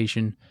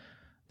implantation.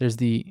 There's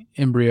the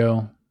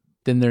embryo.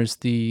 Then there's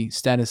the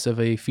status of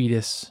a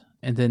fetus,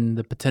 and then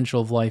the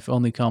potential of life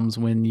only comes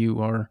when you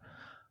are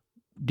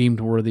deemed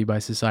worthy by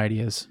society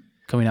as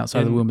coming outside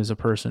of the womb as a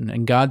person.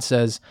 And God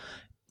says,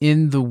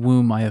 in the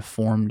womb I have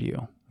formed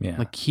you. Yeah.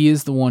 Like, he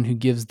is the one who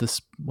gives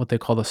this, what they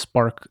call the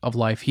spark of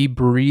life. He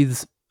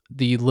breathes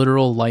the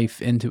literal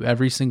life into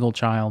every single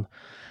child.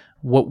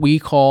 What we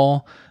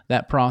call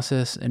that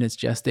process in its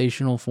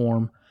gestational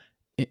form,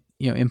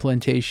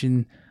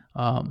 implantation,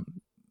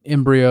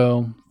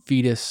 embryo,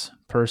 fetus,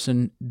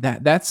 person,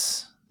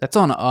 that's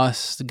on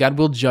us. God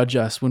will judge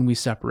us when we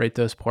separate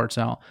those parts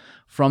out.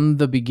 From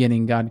the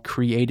beginning, God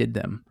created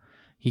them.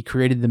 He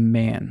created the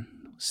man,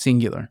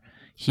 singular.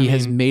 He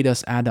has made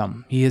us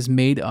Adam. He has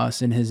made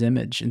us in his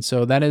image. And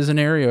so that is an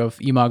area of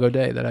Imago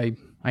Dei that I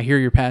I hear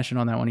your passion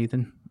on that one,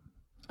 Ethan.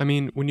 I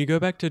mean, when you go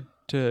back to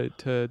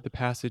the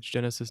passage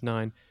Genesis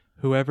 9,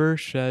 whoever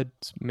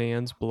sheds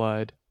man's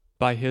blood,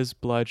 by his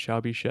blood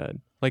shall be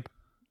shed. Like,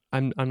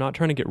 I'm not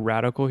trying to get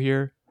radical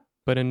here,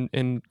 but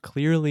in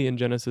clearly in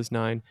Genesis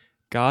 9,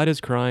 God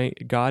is crying.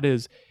 God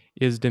is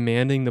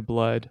demanding the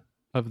blood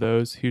of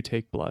those who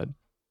take blood.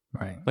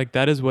 Right. Like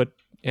that is what,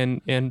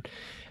 and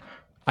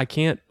I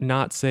can't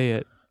not say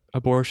it.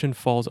 Abortion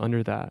falls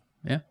under that.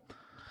 Yeah.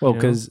 Well, You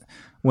know? because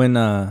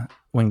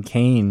when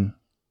Cain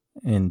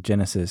in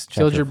Genesis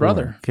chapter Killed your 4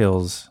 brother.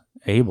 kills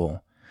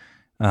Abel,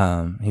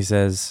 he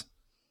says,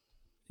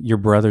 "Your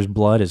brother's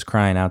blood is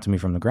crying out to me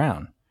from the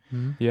ground."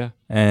 Yeah.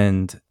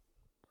 And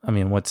I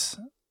mean, what's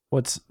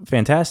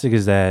fantastic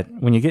is that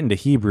when you get into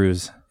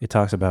Hebrews, it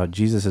talks about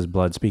Jesus'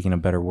 blood speaking a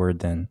better word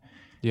than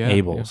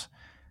Abel's.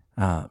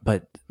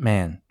 But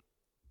man,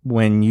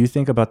 when you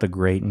think about the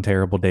great and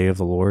terrible day of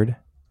the Lord,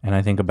 and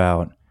I think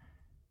about,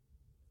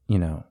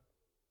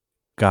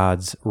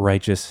 God's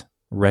righteous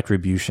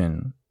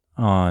retribution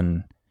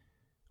on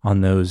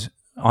those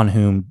on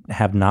whom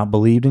have not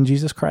believed in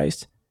Jesus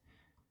Christ,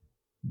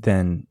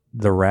 then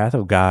the wrath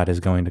of God is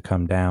going to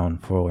come down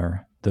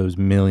for those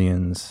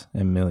millions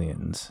and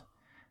millions,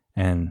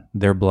 and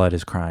their blood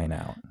is crying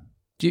out.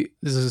 This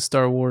is a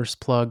Star Wars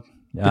plug.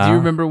 But do you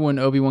remember when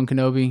Obi-Wan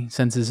Kenobi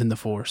senses in the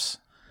Force?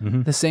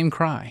 Mhm. The same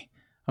cry.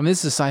 I mean,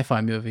 this is a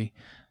sci-fi movie,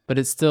 but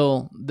it's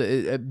still,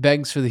 it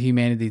begs for the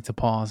humanity to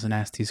pause and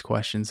ask these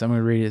questions. I'm going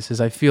to read it. It says,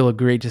 "I feel a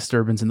great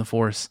disturbance in the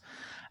Force,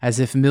 as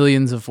if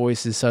millions of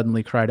voices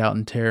suddenly cried out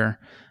in terror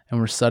and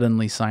were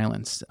suddenly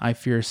silenced. I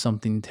fear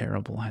something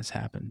terrible has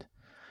happened."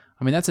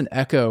 I mean, that's an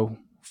echo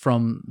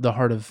from the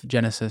heart of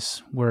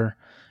Genesis, where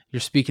you're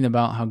speaking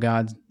about how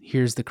God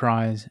hears the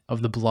cries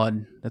of the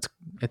blood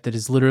that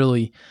is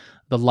literally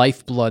the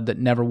lifeblood that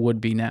never would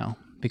be now,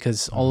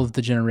 because all of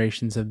the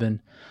generations have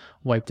been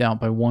wiped out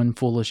by one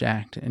foolish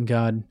act, and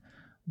God,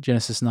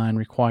 Genesis 9,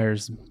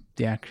 requires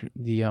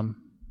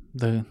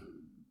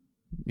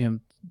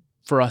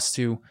for us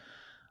to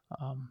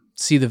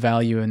see the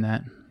value in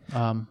that.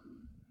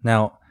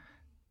 Now,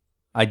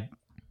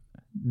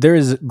 there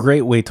is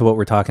great weight to what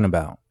we're talking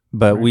about,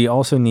 but we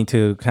also need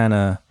to kind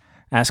of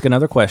ask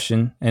another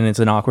question, and it's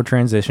an awkward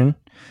transition.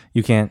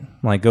 You can't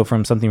go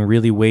from something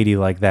really weighty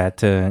like that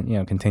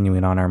to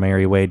continuing on our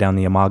merry way down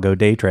the Imago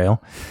Dei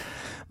trail.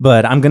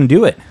 But I'm going to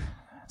do it.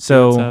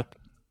 So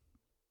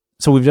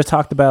we've just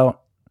talked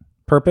about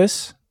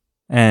purpose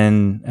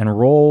and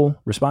role,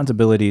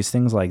 responsibilities,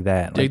 things like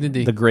that.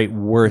 Dignity. The great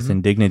worth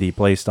and dignity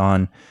placed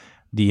on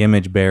the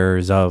image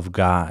bearers of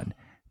God.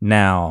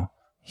 Now,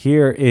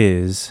 here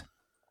is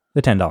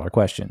the $10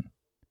 question.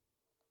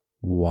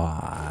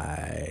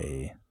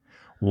 Why?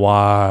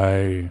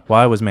 Why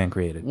was man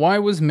created? Why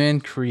was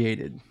man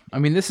created? I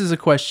mean, this is a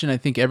question I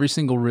think every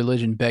single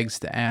religion begs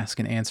to ask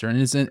and answer,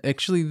 and it's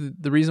actually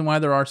the reason why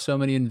there are so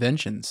many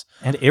inventions.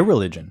 And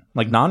irreligion,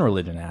 like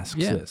non-religion, asks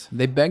this.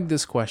 They beg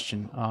this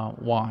question,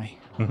 why?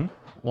 Mm-hmm.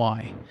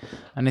 Why?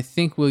 And I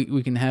think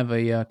we can have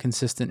a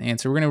consistent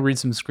answer. We're going to read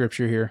some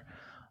scripture here.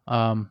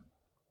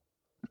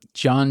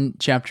 John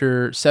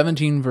chapter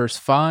 17, verse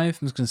 5.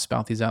 I'm just going to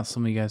spout these out so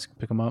some of you guys can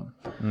pick them up.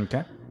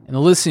 Okay. In the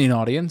listening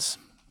audience,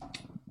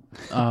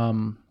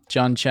 John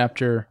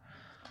chapter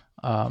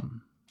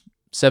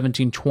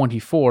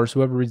 17:24. So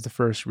whoever reads the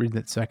first, read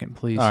that second,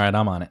 please. All right,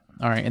 I'm on it.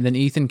 All right, and then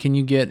Ethan, can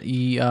you get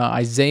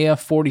Isaiah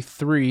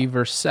 43,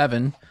 verse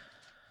 7?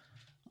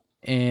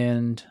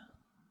 And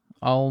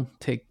I'll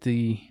take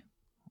the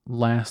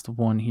last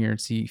one here.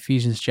 It's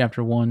Ephesians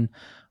chapter 1,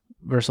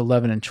 verse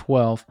 11 and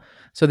 12.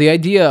 So the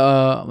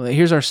idea,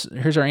 here's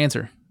our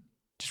answer,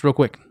 just real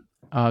quick.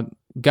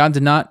 God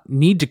did not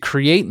need to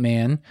create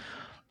man,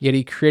 yet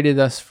he created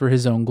us for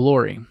his own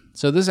glory.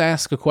 So this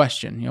asks a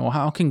question,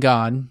 how can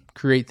God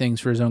create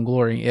things for his own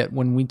glory? Yet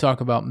when we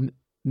talk about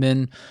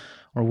men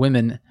or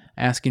women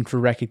asking for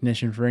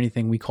recognition for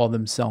anything, we call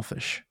them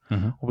selfish,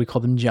 or we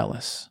call them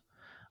jealous.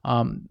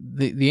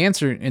 The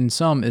answer in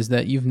some is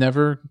that you've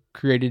never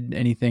created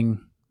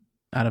anything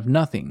out of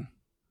nothing.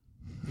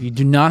 You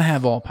do not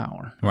have all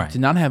power. Right. You do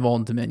not have all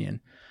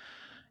dominion.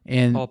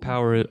 And all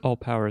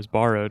power is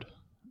borrowed.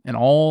 And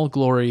all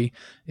glory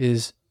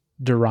is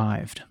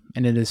derived.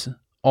 And it is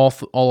all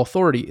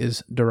authority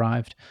is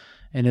derived.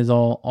 And is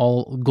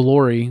all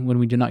glory, when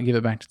we do not give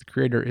it back to the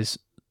Creator, is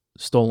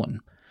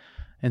stolen.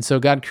 And so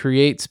God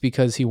creates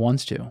because he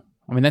wants to.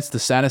 I mean, that's the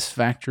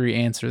satisfactory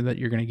answer that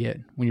you're going to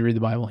get when you read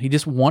the Bible. He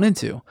just wanted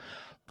to.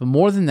 But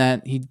more than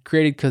that, he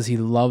created because he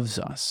loves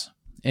us.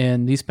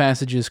 And these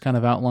passages kind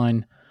of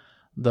outline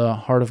the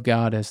heart of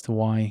God as to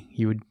why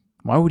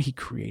would he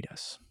create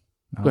us.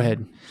 Go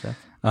ahead, Seth.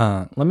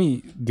 Let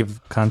me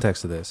give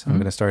context to this. I'm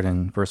going to start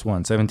in verse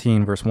 1.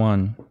 17, verse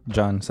 1,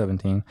 John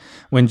 17.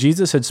 When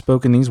Jesus had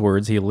spoken these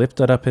words, he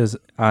lifted up his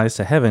eyes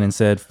to heaven and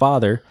said,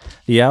 "Father,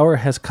 the hour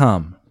has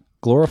come.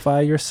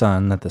 Glorify your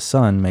Son, that the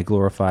Son may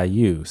glorify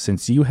you,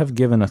 since you have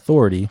given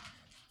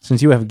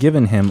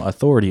him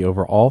authority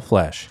over all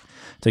flesh,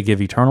 to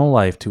give eternal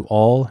life to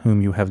all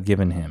whom you have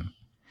given him.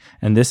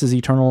 And this is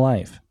eternal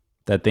life,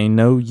 that they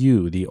know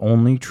you, the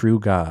only true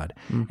God,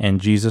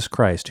 and Jesus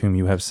Christ, whom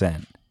you have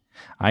sent.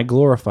 I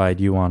glorified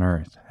you on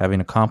earth, having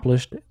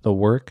accomplished the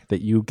work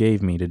that you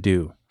gave me to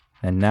do.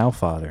 And now,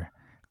 Father,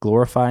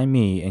 glorify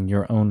me in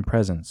your own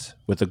presence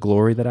with the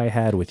glory that I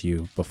had with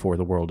you before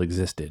the world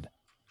existed.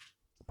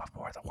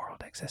 Before the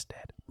world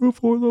existed.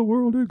 Before the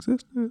world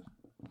existed.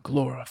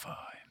 Glorify.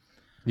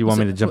 You want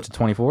me to jump to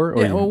 24?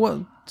 Yeah,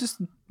 well,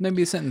 just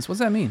maybe a sentence. What's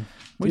that mean?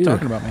 What are you Dude.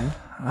 talking about, man?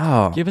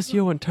 Oh. Give us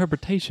your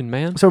interpretation,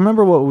 man. So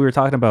remember what we were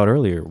talking about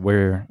earlier,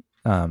 where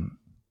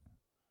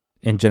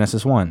in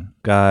Genesis 1,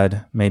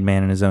 God made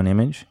man in his own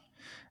image.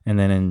 And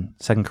then in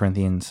 2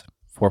 Corinthians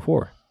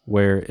 4:4,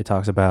 where it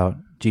talks about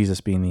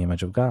Jesus being the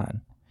image of God.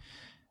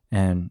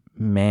 And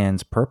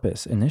man's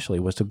purpose initially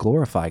was to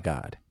glorify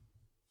God.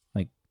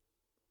 Like,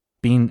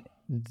 being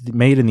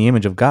made in the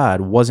image of God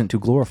wasn't to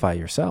glorify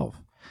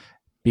yourself.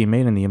 Being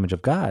made in the image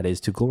of God is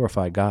to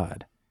glorify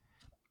God.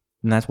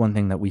 And that's one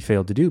thing that we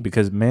failed to do,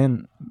 because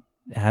Adam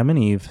and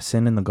Eve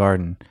sinned in the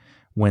garden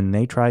when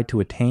they tried to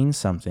attain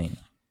something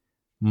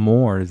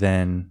more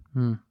than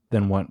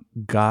what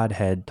God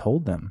had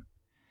told them.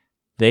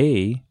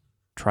 They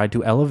tried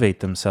to elevate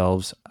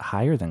themselves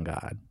higher than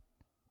God,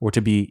 or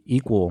to be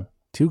equal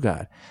to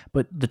God.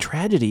 But the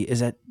tragedy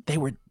is that they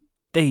were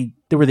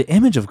the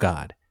image of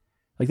God.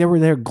 Like, they were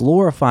there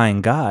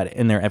glorifying God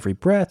in their every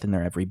breath, in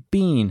their every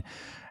being,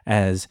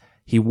 as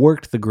he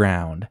worked the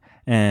ground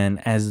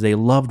and as they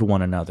loved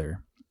one another,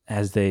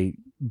 as they,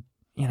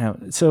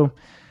 so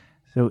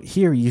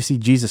here you see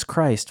Jesus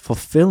Christ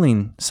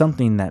fulfilling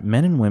something that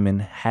men and women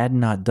had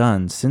not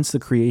done since the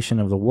creation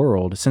of the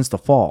world, since the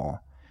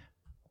fall,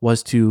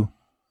 was to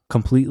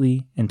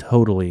completely and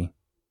totally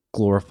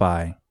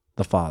glorify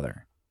the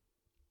Father.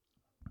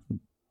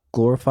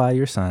 Glorify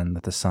your Son,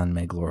 that the Son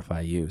may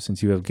glorify you,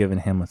 since you have given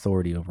him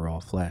authority over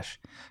all flesh,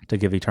 to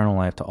give eternal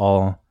life to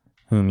all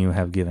whom you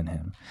have given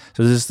him.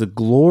 So this is the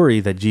glory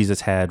that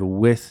Jesus had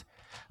with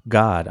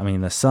God. I mean,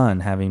 the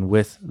Son having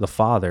with the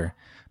Father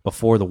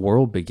before the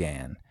world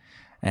began.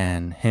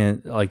 And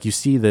like, you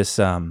see this,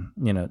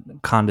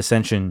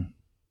 condescension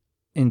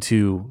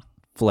into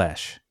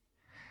flesh.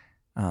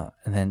 And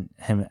then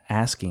him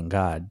asking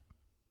God,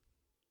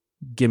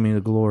 give me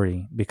the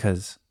glory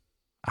because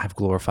I've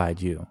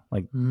glorified you.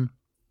 Like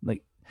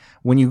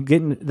when you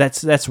get in,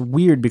 that's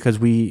weird, because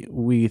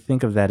we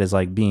think of that as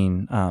like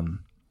being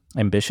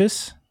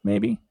ambitious,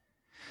 maybe.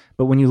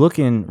 But when you look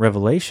in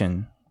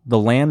Revelation, the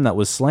lamb that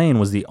was slain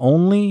was the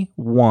only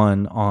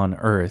one on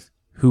earth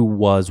who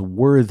was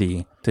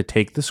worthy to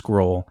take the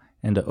scroll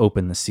and to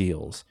open the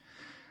seals.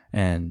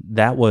 And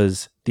that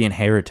was the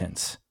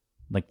inheritance,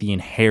 like the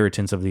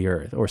inheritance of the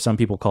earth, or some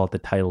people call it the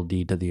title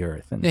deed to the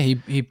earth. And yeah,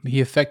 he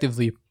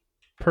effectively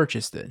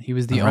purchased it. He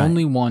was the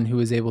only one who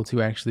was able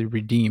to actually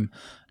redeem,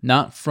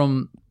 not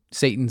from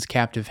Satan's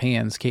captive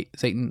hands.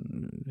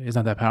 Satan is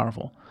not that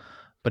powerful,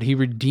 but he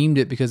redeemed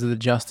it because of the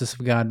justice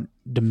of God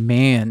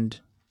demands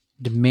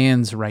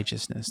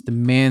righteousness,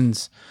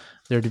 demands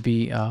there to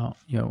be a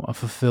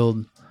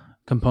fulfilled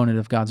component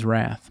of God's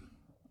wrath.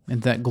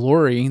 And that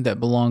glory that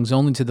belongs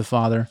only to the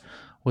Father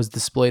was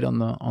displayed on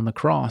the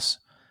cross,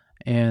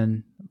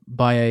 and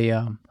by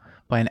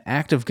an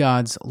act of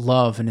God's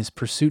love and his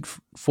pursuit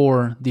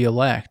for the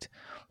elect,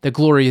 that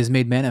glory is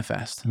made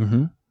manifest.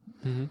 Mm-hmm.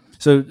 Mm-hmm.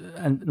 So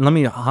let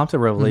me hop to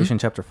Revelation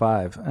chapter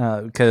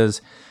 5,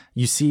 because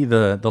you see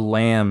the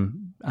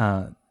lamb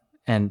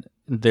and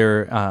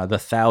the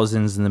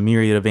thousands and the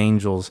myriad of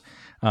angels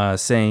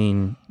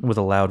saying with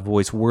a loud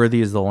voice,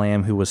 "Worthy is the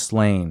Lamb who was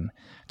slain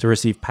to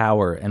receive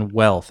power and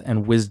wealth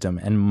and wisdom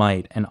and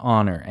might and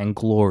honor and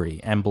glory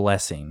and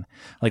blessing."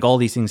 Like, all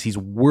these things he's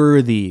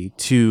worthy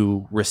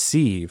to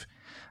receive.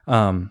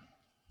 And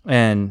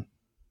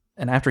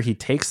after he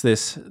takes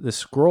this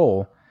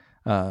scroll,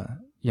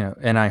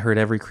 and I heard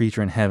every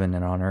creature in heaven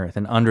and on earth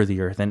and under the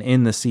earth and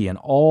in the sea and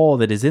all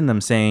that is in them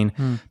saying,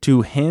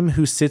 "To him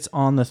who sits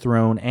on the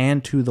throne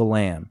and to the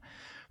Lamb."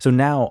 So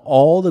now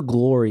all the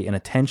glory and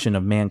attention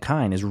of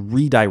mankind is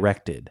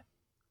redirected.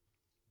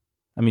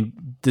 I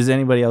mean, does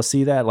anybody else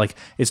see that? Like,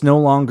 it's no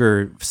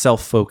longer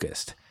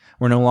self-focused.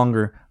 We're no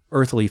longer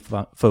earthly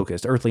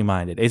focused, earthly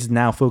minded. It's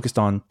now focused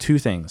on two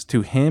things: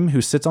 to him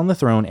who sits on the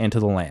throne and to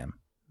the Lamb.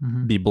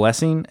 Be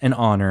blessing and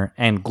honor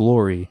and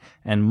glory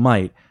and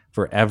might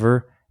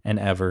forever and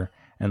ever.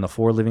 And the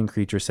four living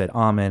creatures said,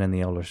 "Amen," and the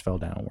elders fell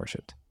down and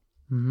worshipped.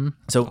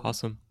 So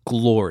awesome.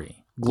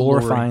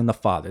 Glorifying the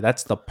Father.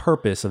 That's the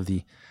purpose of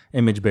the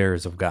image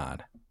bearers of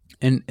God.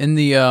 And in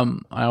the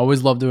I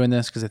always love doing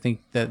this, because I think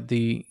that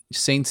the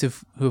saints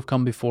who have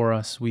come before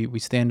us, we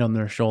stand on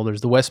their shoulders.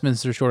 The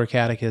Westminster Shorter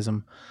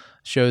Catechism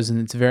shows in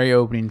its very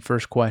opening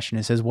first question,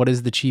 it says, "What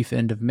is the chief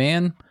end of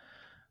man?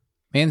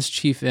 Man's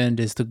chief end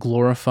is to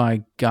glorify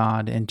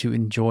God and to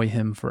enjoy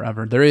him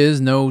forever." There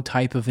is no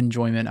type of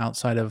enjoyment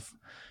outside of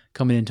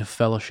coming into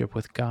fellowship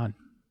with God.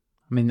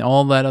 I mean,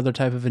 all that other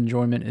type of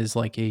enjoyment is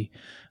like a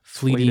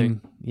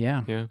fleeting.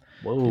 Yeah.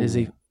 Whoa.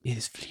 It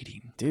is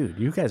fleeting. Dude,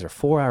 you guys are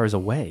 4 hours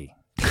away.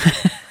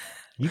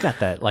 You got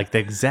that like the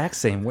exact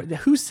same word.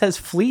 Who says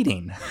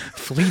fleeting?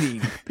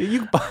 Fleeting.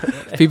 You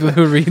People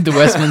who read the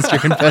Westminster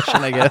Confession,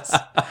 I guess.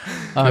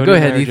 Cody Go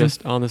and ahead, I are Ethan.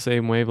 just on the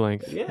same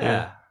wavelength.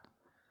 yeah.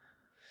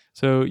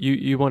 So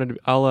you wanted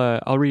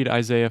I'll read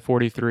Isaiah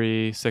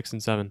 43, 6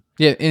 and 7.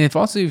 Yeah, and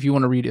if you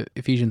want to read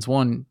Ephesians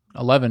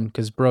 1:11,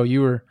 because bro,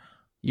 you were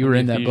I'm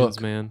in the that Ephesians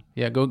book. man.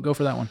 Yeah, go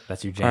for that one.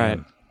 That's your All right.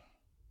 jam.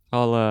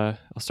 I'll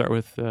start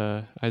with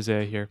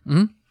Isaiah here.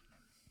 Mhm.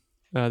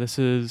 This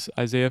is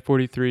Isaiah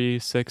 43,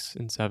 6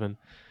 and 7.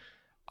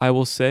 I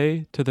will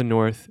say to the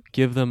north,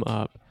 give them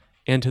up,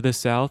 and to the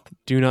south,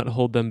 do not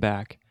hold them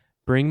back.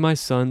 Bring my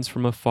sons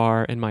from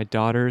afar and my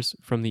daughters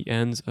from the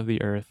ends of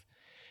the earth.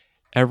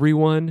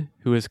 Everyone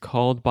who is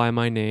called by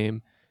my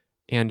name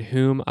and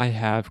whom I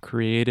have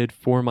created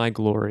for my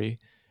glory,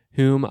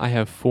 whom I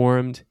have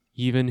formed,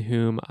 even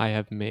whom I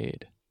have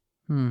made.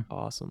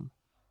 Awesome.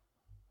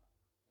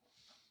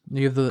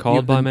 You have the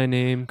Called by my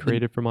name,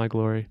 created for my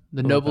glory.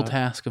 the I love noble that.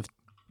 task of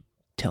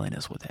telling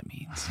us what that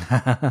means.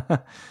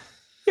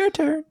 Your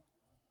turn.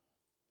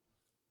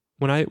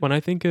 When I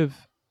think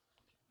of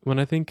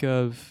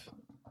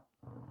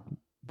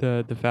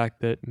the fact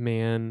that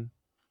man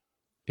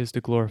is to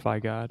glorify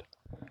God,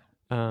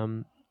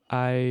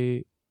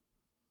 I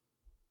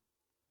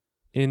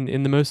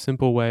in the most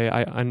simple way,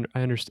 I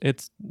understand.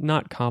 It's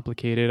not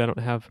complicated. I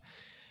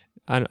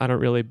don't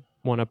really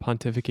want to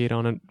pontificate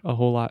on it a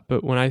whole lot.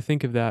 But when I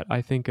think of that,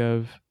 I think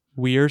of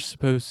we are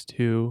supposed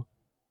to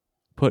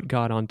put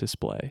God on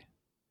display.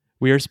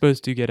 We are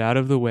supposed to get out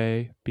of the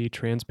way, be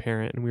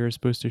transparent, and we are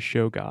supposed to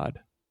show God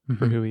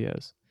for who He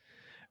is.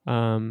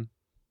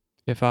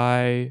 If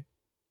I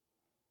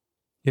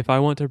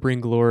want to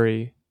bring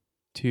glory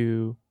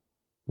to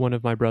one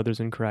of my brothers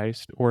in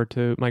Christ, or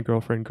to my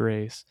girlfriend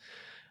Grace,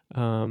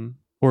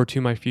 or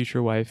to my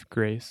future wife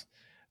Grace,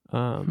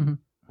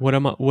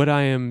 what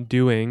I am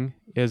doing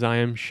is I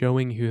am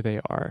showing who they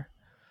are,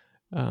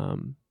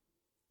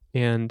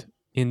 and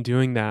in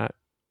doing that,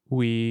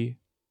 we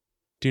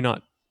do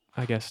not,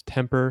 I guess,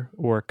 temper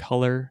or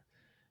color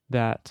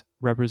that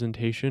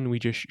representation. We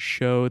just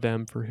show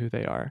them for who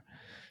they are.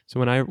 So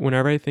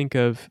whenever I think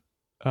of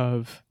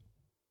the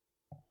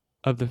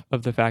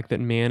fact that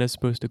man is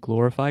supposed to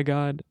glorify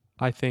God,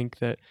 I think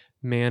that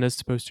man is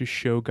supposed to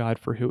show God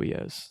for who He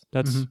is.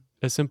 That's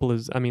as simple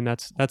as,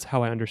 that's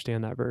how I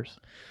understand that verse.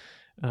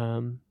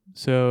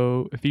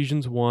 So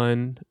Ephesians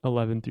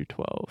 1:11 through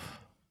 12.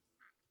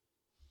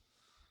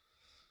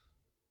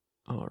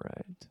 All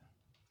right.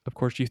 Of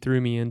course, you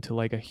threw me into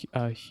like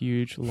a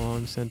huge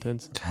long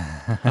sentence.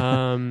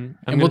 And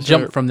we'll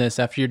jump from this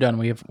after you're done.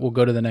 We'll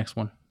go to the next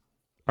one.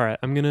 All right,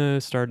 I'm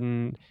gonna start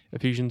in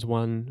Ephesians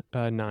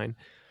 1:9.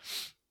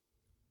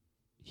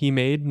 He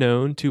made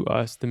known to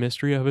us the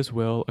mystery of His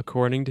will,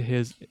 according to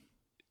His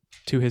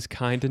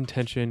kind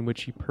intention,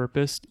 which He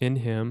purposed in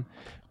Him,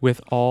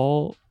 with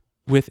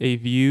a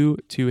view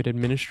to an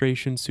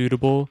administration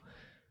suitable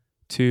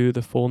to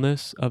the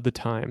fullness of the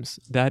times.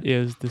 That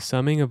is, the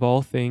summing of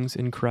all things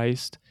in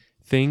Christ,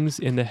 things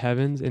in the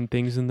heavens and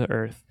things in the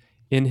earth.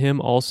 In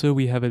Him also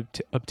we have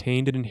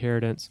obtained an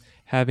inheritance,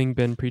 having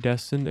been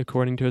predestined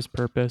according to His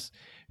purpose,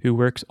 who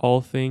works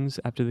all things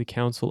after the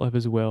counsel of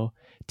His will,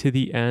 to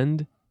the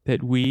end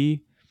that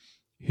we,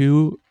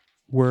 who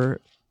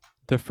were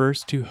the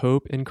first to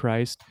hope in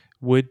Christ,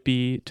 would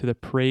be to the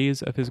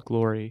praise of His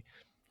glory.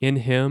 In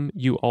Him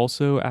you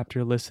also,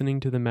 after listening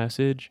to the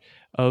message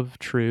of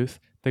truth,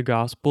 the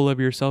gospel of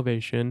your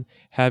salvation,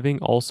 having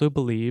also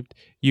believed,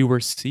 you were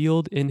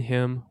sealed in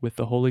Him with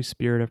the Holy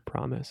Spirit of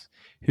promise,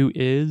 who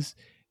is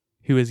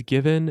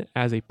given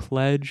as a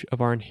pledge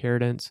of our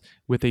inheritance,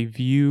 with a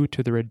view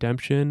to the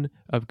redemption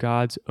of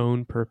God's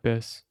own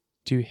purpose,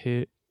 to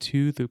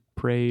the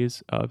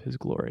praise of His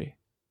glory.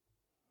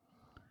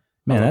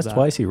 Man, that's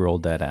twice he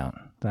rolled that out.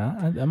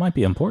 That might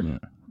be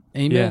important.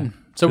 Amen. Yeah,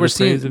 so to we're the praise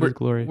seeing of His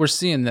glory. we're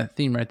seeing that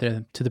theme right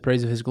there, to the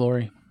praise of His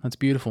glory. That's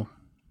beautiful.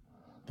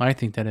 I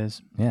think that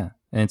is. Yeah.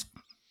 And it's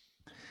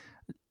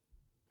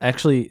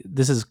actually,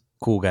 this is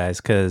cool,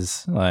 guys,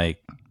 because,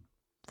 like,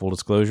 full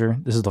disclosure,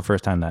 this is the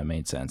first time that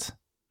made sense.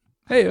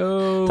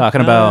 Hey-o.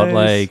 Talking about,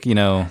 like,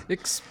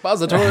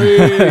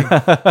 expository.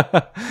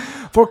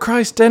 For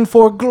Christ and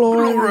for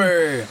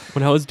glory.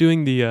 When I was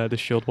doing the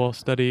Shield Wall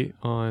study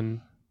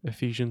on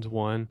Ephesians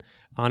 1,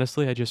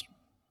 honestly, I just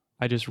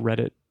read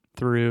it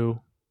through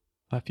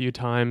a few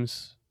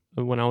times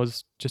when I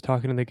was just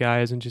talking to the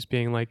guys and just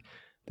being like,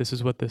 this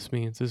is what this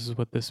means. This is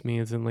what this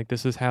means. And like,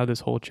 this is how this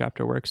whole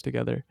chapter works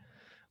together.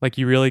 Like,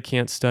 you really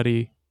can't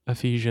study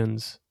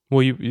Ephesians. Well,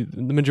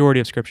 the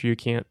majority of scripture, you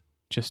can't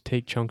just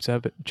take chunks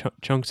of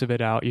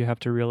it out. You have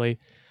to really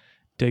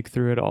dig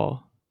through it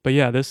all. But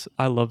yeah,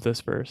 I love this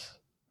verse.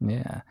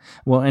 Yeah.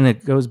 Well, and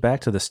it goes back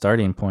to the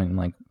starting point in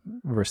like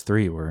verse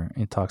 3, where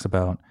it talks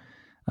about,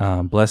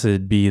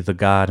 blessed be the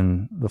God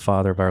and the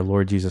Father of our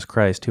Lord Jesus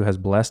Christ, who has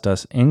blessed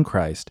us in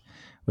Christ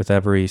with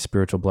every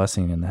spiritual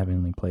blessing in the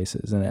heavenly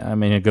places. And I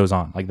mean, it goes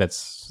on. Like,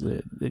 that's,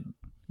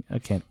 I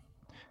can't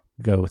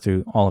go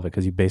through all of it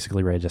because you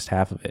basically read just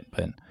half of it.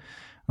 But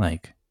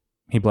like,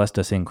 He blessed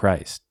us in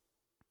Christ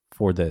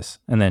for this.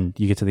 And then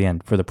you get to the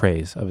end, for the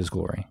praise of his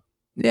glory.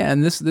 Yeah,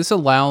 and this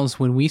allows,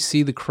 when we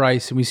see the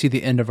Christ and we see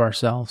the end of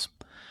ourselves,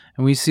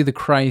 and we see the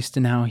Christ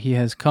and how he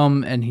has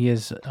come and he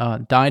has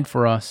died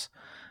for us,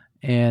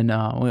 and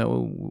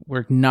we're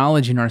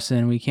acknowledging our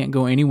sin. We can't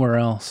go anywhere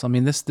else. I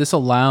mean, this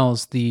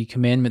allows the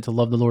commandment to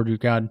love the Lord your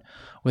God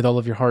with all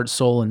of your heart,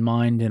 soul, and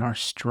mind, and our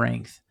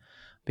strength,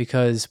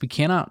 because we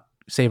cannot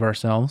save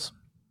ourselves.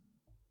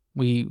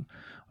 We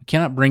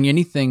cannot bring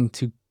anything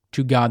to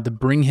God to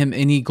bring him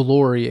any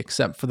glory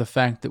except for the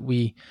fact that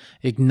we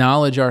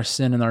acknowledge our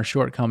sin and our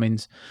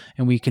shortcomings,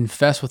 and we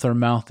confess with our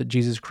mouth that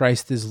Jesus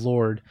Christ is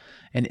Lord.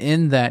 And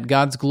in that,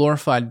 God's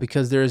glorified,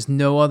 because there is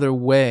no other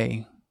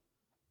way,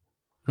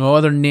 no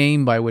other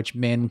name by which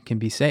man can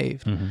be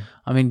saved. Mm-hmm.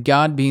 I mean,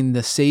 God being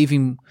the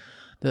saving,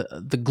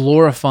 the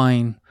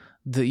glorifying,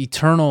 the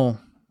eternal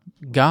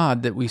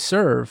God that we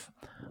serve,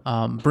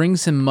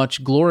 brings him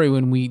much glory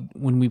when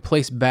we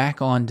place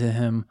back onto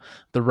him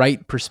the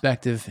right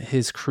perspective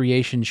his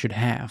creation should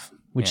have,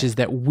 which is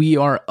that we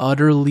are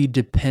utterly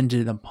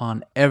dependent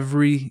upon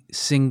every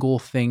single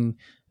thing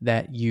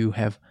that you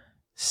have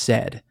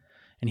said.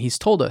 And he's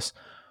told us,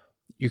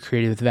 you're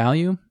created with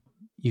value,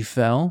 you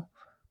fell,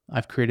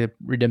 I've created a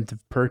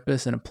redemptive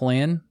purpose and a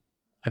plan,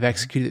 I've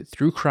executed it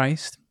through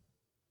Christ,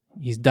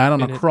 he's died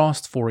on a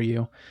cross for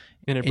you.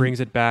 And it brings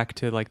it back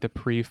to like the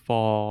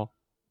pre-fall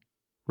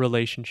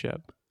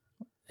relationship.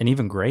 And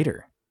even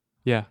greater.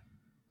 Yeah.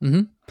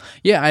 Mm-hmm.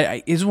 Yeah,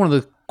 it's one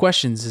of the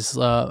questions. It's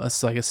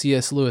like a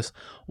C.S. Lewis.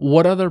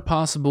 What other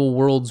possible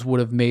worlds would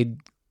have made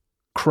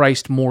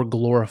Christ more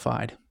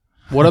glorified?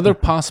 What other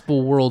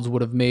possible worlds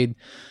would have made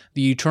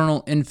the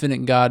eternal,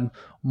 infinite God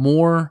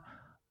more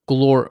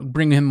glory,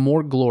 bring him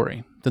more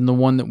glory than the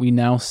one that we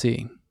now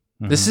see?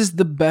 Mm-hmm. This is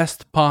the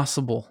best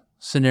possible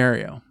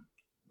scenario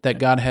that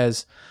God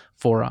has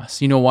for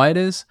us. You know why it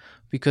is?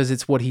 Because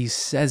it's what he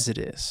says it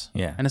is.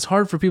 Yeah. And it's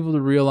hard for people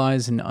to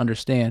realize and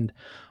understand.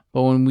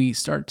 But when we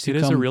start to It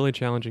is a really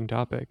challenging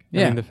topic.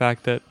 Yeah. I mean, the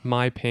fact that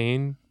my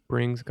pain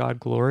brings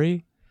God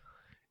glory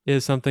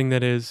is something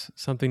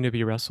to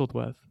be wrestled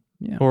with.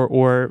 Yeah.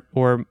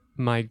 Or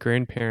my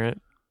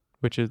grandparent,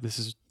 which is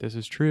this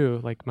is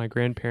true, like my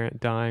grandparent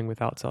dying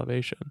without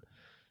salvation.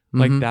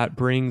 Like that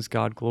brings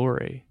God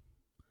glory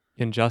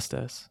in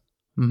justice.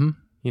 Mm-hmm.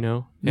 You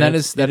know, that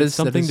is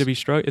something to be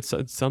it's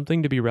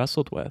something to be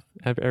wrestled with.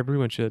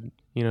 Everyone should,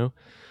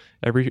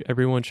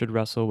 everyone should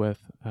wrestle with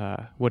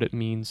what it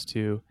means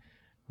to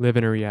live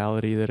in a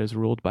reality that is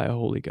ruled by a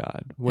holy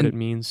God. What it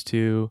means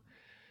to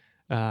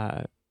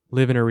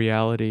live in a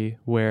reality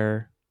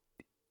where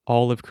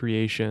all of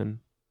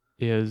creation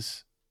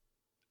is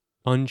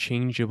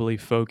unchangeably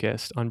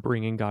focused on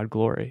bringing God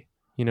glory.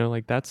 You know,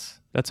 like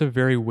that's a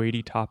very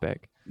weighty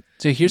topic.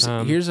 So here's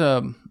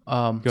a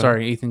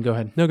sorry, Ethan, go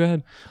ahead. No, go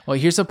ahead. Well,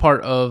 here's a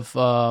part of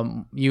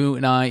you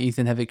and I,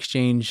 Ethan, have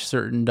exchanged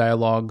certain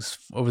dialogues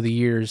over the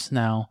years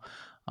now,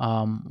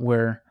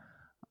 where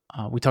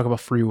we talk about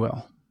free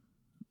will.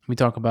 We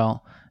talk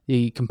about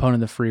the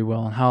component of free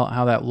will and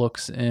how that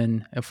looks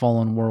in a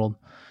fallen world.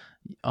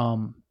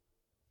 One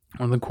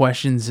of the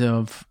questions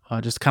of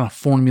just kind of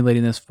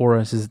formulating this for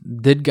us is: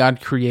 did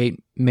God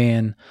create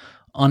man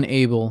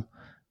unable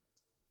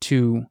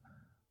to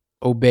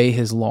obey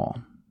his law?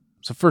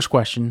 So first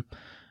question,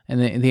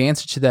 and the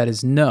answer to that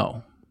is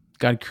no.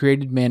 God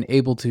created man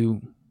able to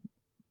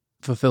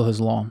fulfill his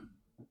law.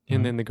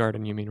 And in the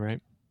garden, you mean, right?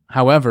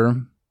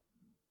 However,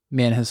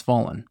 man has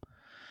fallen.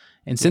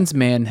 And since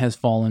man has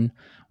fallen,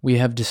 we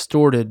have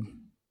distorted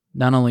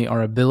not only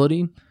our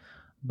ability,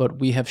 but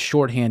we have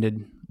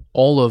shorthanded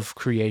all of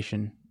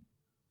creation,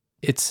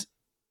 its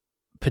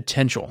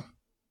potential.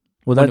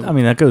 Well,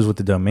 that goes with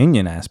the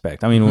dominion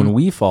aspect. I mean, when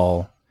we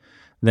fall,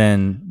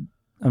 then,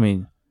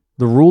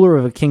 the ruler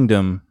of a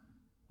kingdom,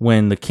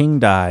 when the king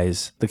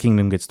dies, the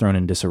kingdom gets thrown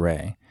in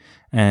disarray.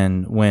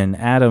 And when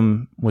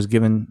Adam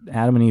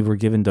and Eve were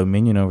given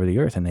dominion over the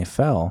earth and they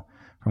fell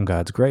from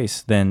God's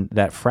grace, then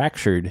that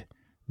fractured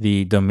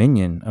the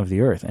dominion of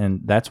the earth.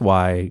 And that's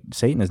why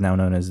Satan is now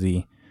known as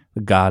the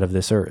god of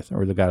this earth,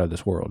 or the god of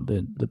this world,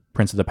 the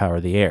prince of the power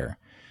of the air.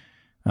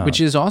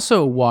 Which is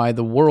also why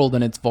the world,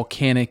 and it's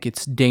volcanic,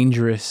 it's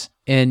dangerous,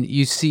 and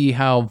you see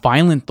how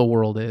violent the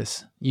world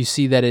is. You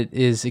see that it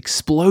is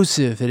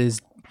explosive. It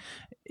is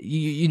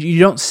you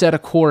don't set a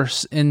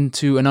course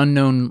into an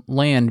unknown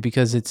land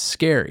because it's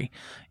scary.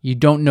 You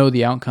don't know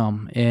the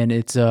outcome, and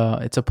it's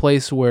a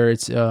place where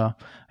it's I've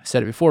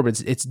said it before, but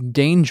it's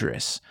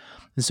dangerous.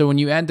 And so when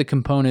you add the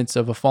components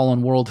of a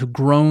fallen world who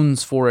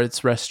groans for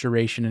its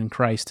restoration in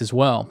Christ as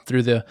well,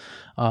 through the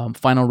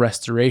final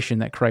restoration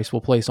that Christ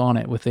will place on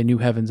it with a new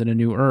heavens and a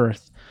new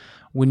earth,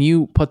 when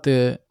you put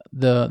the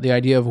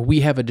idea of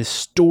we have a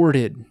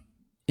distorted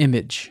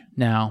image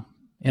now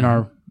in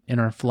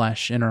our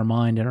flesh, in our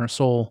mind, in our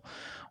soul,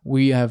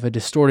 we have a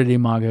distorted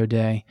Imago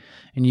Dei,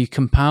 and you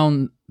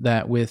compound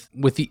that with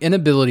the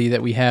inability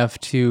that we have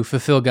to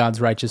fulfill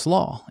God's righteous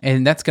law,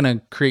 and that's going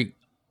to create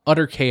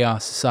utter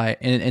chaos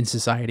in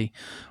society.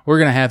 We're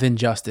going to have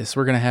injustice.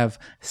 We're going to have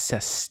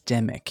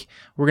systemic.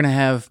 We're going to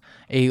have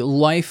a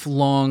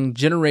lifelong,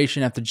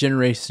 generation after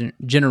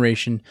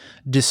generation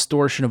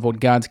distortion of what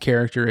God's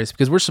character is,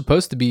 because we're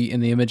supposed to be in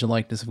the image and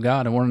likeness of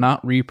God, and we're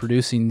not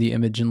reproducing the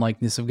image and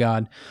likeness of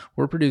God.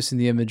 We're producing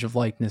the image of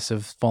likeness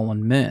of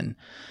fallen men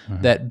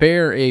that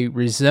bear a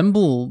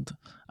resembled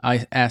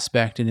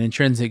aspect and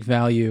intrinsic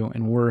value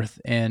and worth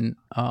and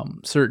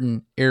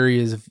certain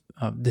areas of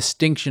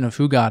distinction of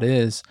who God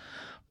is.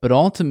 But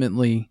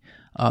ultimately,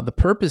 the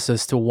purpose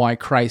as to why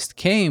Christ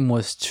came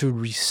was to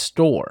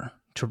restore,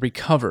 to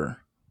recover,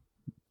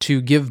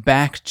 to give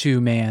back to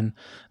man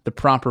the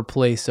proper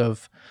place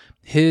of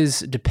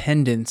his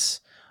dependence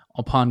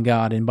upon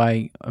God. And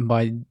by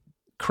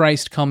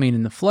Christ coming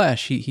in the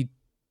flesh, he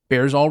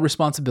bears all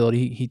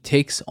responsibility. He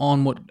takes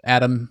on what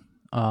Adam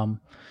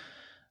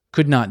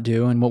could not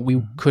do, and what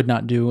we could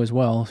not do as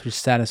well, to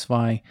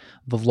satisfy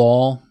the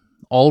law,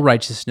 all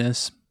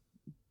righteousness,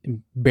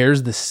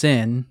 bears the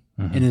sin,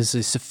 and is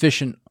a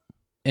sufficient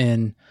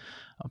and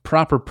a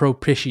proper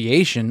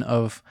propitiation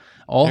of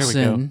all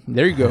sin.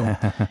 There you go.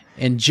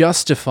 And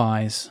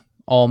justifies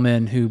all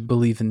men who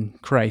believe in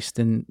Christ.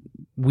 And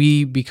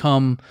we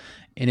become,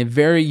 in a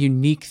very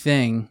unique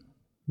thing,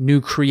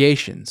 new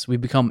creations. We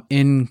become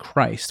in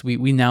Christ.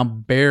 We now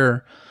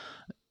bear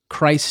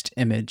Christ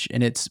image,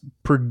 and it's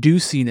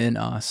producing in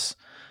us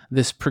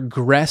this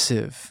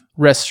progressive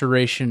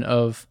restoration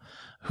of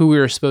who we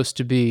are supposed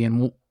to be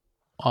and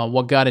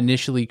what God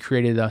initially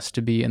created us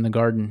to be in the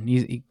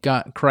garden.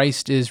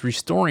 Christ is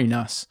restoring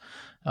us,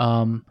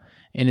 and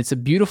it's a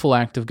beautiful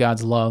act of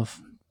God's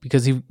love,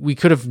 because we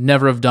could have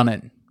never have done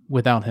it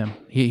without Him.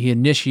 He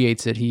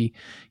initiates it. He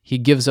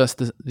gives us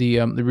the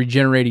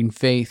regenerating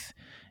faith,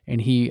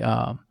 and He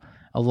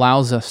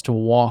allows us to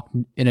walk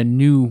in a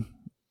new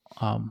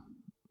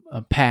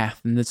a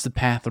path, and it's the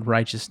path of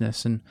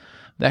righteousness. And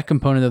that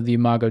component of the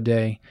Imago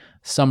Dei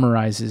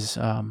summarizes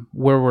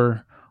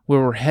where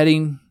we're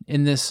heading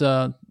in this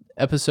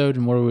episode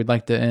and where we'd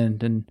like to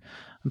end. And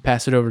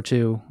pass it over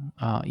to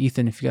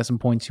Ethan if you got some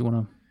points you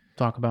want to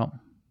talk about.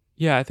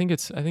 Yeah, I think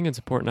it's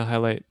important to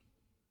highlight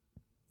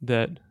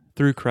that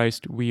through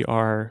Christ we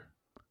are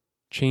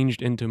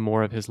changed into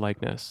more of His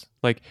likeness.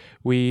 Like,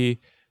 we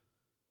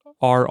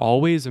are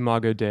always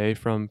Imago Dei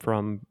from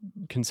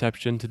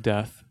conception to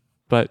death,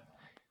 but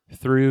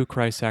through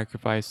Christ's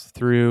sacrifice,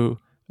 through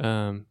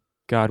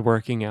God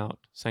working out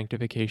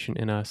sanctification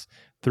in us,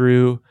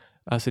 through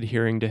us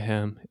adhering to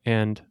Him,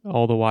 and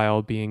all the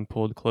while being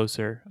pulled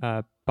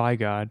closer by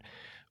God,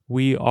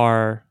 we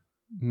are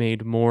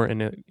made more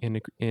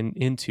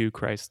into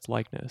Christ's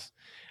likeness.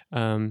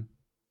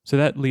 So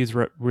that leads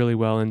really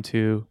well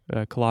into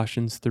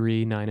Colossians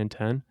 3:9 and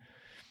 10.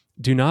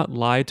 Do not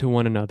lie to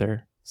one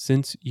another,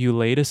 since you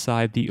laid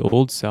aside the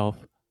old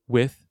self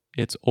with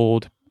its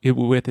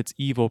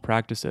evil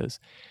practices,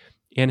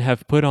 and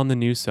have put on the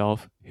new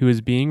self, who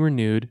is being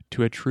renewed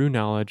to a true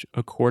knowledge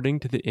according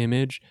to the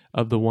image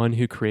of the one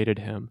who created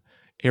him,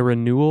 a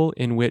renewal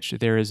in which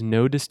there is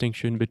no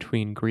distinction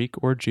between Greek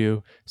or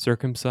Jew,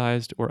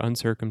 circumcised or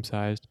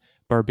uncircumcised,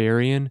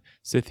 barbarian,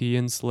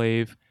 Scythian,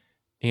 slave,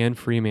 and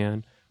free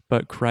man,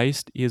 but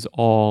Christ is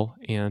all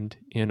and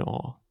in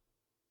all.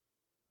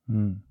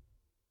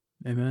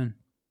 Amen.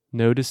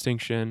 No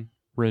distinction,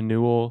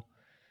 renewal,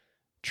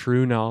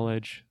 true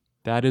knowledge.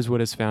 That is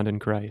what is found in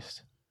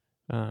Christ.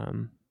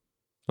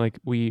 Like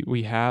we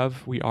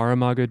are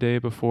Imago Dei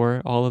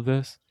before all of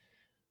this,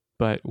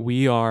 but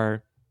we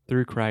are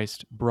through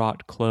Christ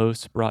brought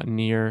close, brought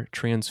near,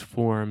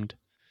 transformed,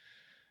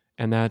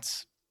 and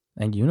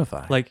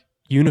unified. Like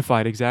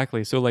unified,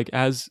 exactly. So like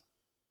as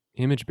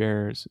image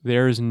bearers,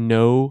 there is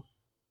no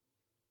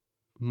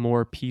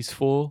more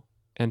peaceful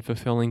and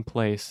fulfilling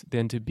place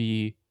than to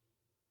be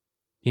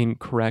in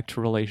correct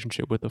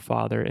relationship with the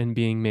Father and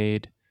being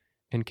made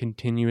and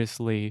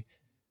continuously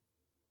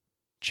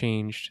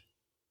changed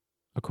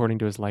according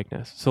to His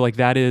likeness. So like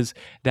that is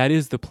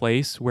the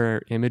place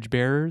where image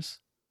bearers,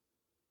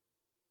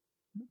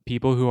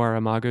 people who are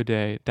Imago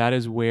Dei, that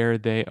is where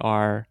they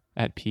are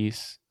at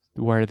peace,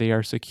 where they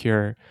are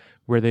secure,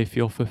 where they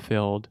feel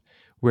fulfilled,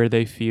 where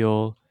they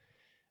feel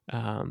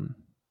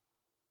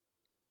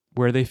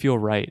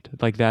right.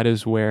 Like that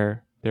is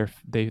where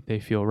they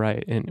feel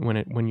right, and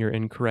when you're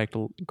in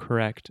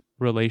correct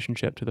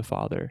relationship to the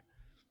Father.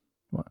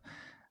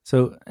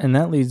 So, and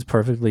that leads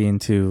perfectly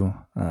into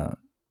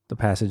the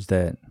passage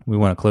that we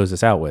want to close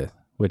this out with,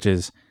 which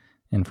is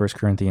in 1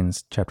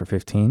 Corinthians chapter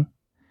 15.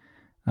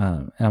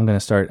 And I'm going to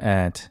start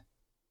at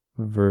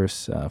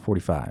verse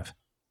 45.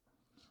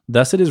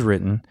 Thus it is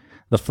written,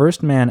 the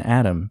first man,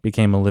 Adam,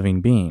 became a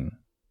living being.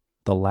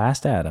 The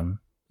last Adam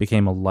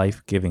became a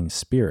life-giving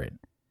spirit.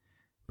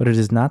 But it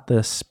is not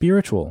the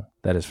spiritual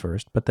that is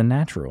first, but the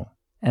natural,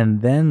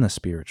 and then the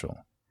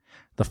spiritual.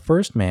 The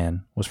first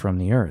man was from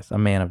the earth, a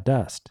man of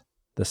dust.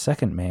 The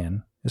second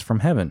man is from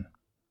heaven.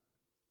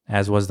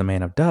 As was the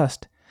man of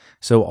dust,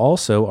 so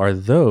also are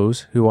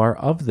those who are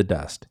of the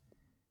dust.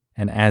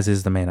 And as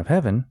is the man of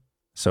heaven,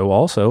 so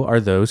also are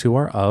those who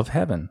are of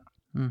heaven.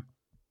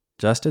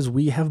 just as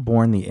we have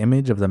borne the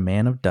image of the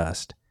man of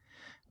dust,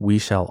 we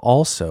shall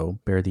also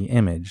bear the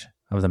image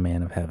of the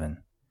man of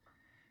heaven.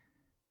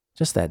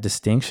 Just that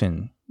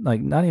distinction,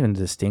 like not even a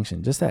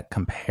distinction, just that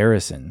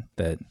comparison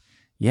that,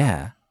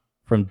 yeah,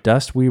 from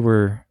dust we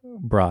were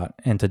brought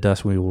and to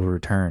dust we will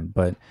return.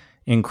 But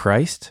in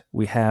Christ,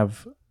 we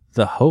have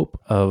the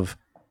hope of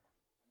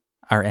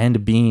our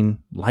end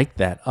being like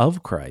that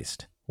of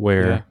Christ,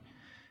 where,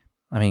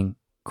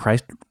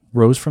 Christ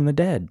rose from the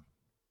dead.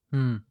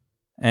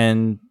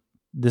 And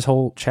this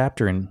whole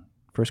chapter in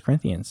 1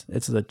 Corinthians,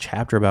 it's the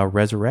chapter about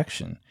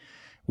resurrection.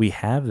 We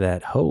have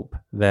that hope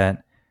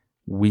that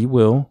we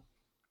will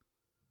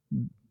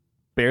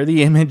bear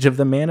the image of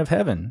the man of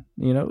heaven.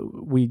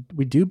 We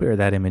do bear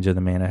that image of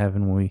the man of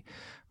heaven when we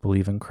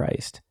believe in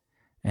Christ.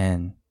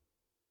 And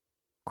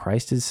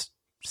Christ is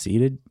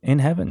seated in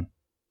heaven.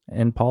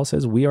 And Paul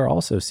says we are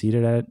also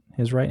seated at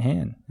his right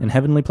hand in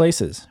heavenly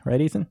places. Right,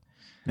 Ethan?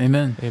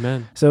 Amen.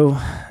 Amen. So,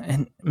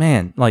 and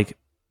man, like,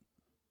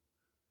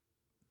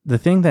 the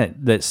thing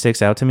that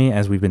sticks out to me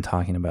as we've been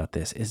talking about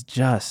this is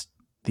just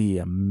the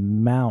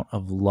amount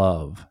of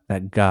love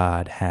that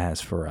God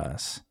has for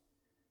us,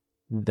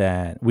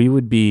 that we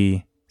would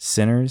be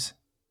sinners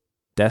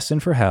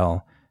destined for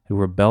hell who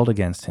rebelled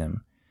against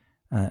him.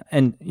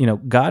 And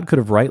God could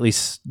have rightly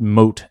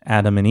smote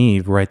Adam and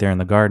Eve right there in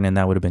the garden, and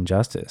that would have been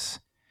justice.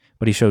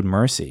 But he showed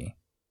mercy.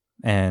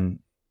 And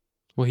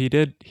well, he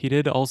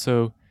did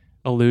also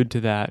allude to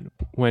that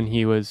when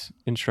he was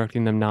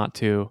instructing them not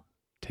to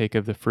take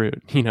of the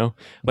fruit,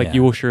 like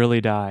you will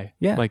surely die.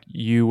 Yeah. Like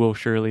you will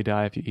surely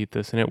die if you eat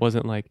this. And it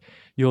wasn't like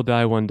you'll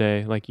die one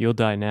day, like you'll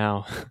die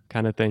now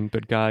kind of thing,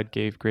 but God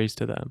gave grace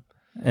to them.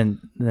 And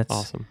that's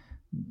awesome.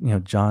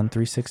 John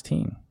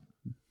 3:16.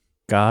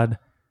 God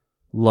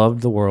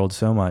loved the world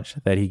so much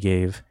that he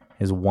gave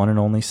his one and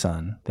only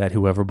son, that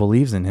whoever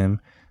believes in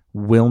him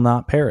will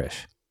not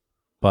perish,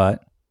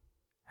 but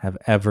have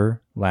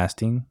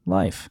everlasting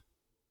life.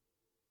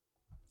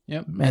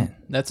 Yep. Man. And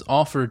that's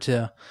offered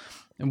to,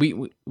 and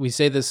we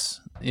say this,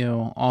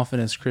 often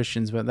as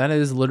Christians, but that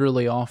is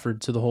literally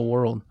offered to the whole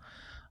world.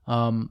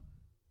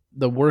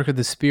 The work of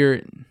the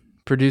Spirit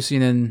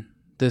producing in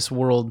this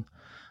world,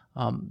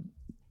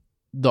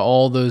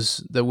 all those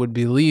that would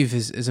believe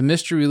is a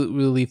mystery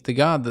relief to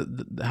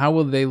God. How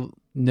will they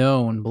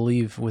know and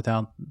believe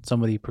without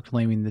somebody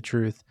proclaiming the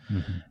truth?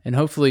 Mm-hmm. And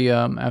hopefully,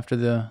 after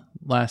the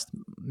last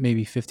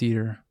maybe 50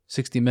 or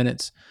 60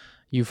 minutes,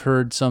 you've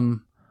heard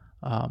some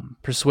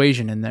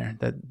persuasion in there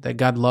that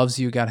God loves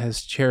you. God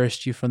has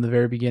cherished you from the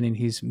very beginning.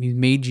 He's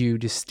made you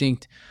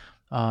distinct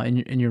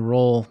in your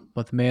role,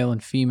 both male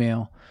and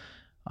female.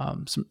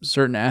 Some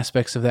certain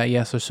aspects of that,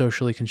 yes, are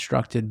socially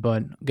constructed,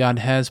 but God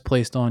has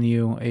placed on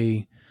you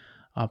a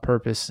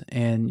purpose,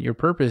 and your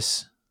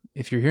purpose,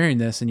 if you're hearing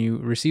this and you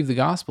receive the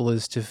gospel,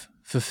 is to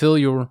fulfill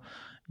your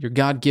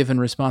God-given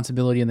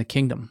responsibility in the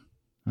kingdom.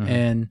 Mm-hmm.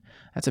 And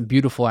that's a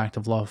beautiful act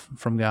of love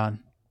from God.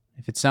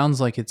 If it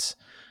sounds like if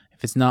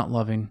it's not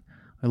loving,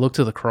 I look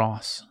to the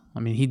cross. I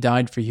mean, he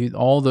died for you,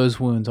 all those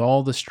wounds,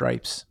 all the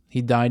stripes.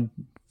 He died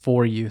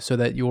for you so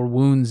that your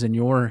wounds and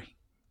your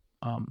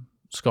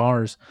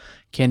scars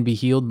can be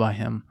healed by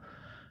him.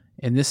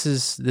 And this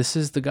is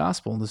the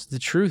gospel. This is the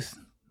truth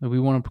that we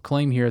want to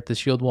proclaim here at the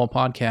Shield Wall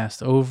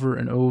podcast over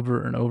and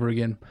over and over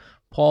again.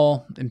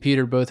 Paul and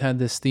Peter both had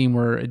this theme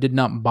where it did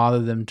not bother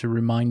them to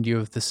remind you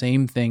of the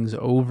same things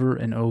over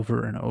and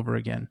over and over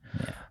again,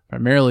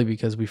 primarily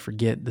because we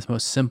forget the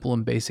most simple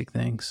and basic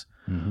things.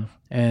 Mm-hmm.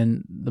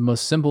 And the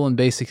most simple and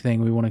basic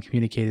thing we want to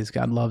communicate is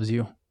God loves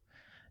you,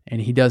 and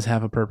he does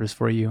have a purpose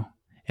for you,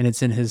 and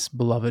it's in his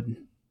beloved.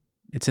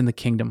 It's in the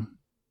kingdom.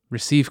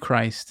 Receive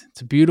Christ.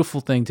 It's a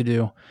beautiful thing to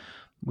do.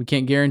 We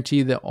can't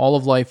guarantee that all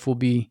of life will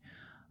be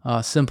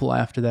simple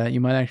after that. You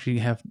might actually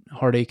have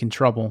heartache and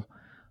trouble,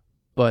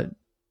 but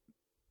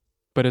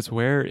it's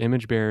where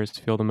image bearers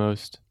feel the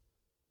most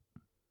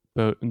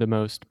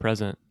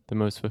present, the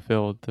most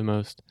fulfilled, the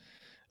most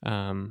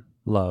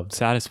loved,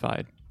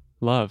 satisfied,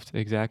 loved.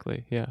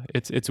 Exactly. Yeah.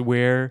 It's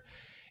where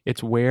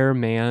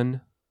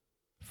man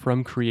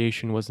from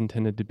creation was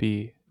intended to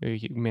be.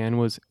 Man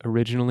was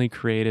originally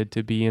created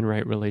to be in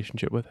right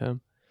relationship with him,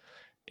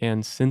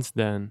 and since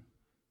then,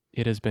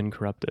 it has been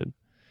corrupted.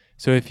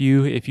 So if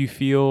you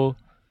feel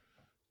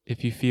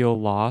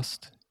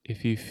lost,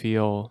 if you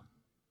feel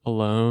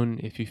alone,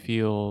 if you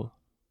feel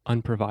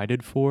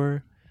unprovided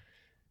for,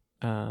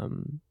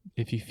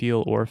 if you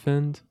feel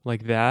orphaned,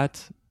 like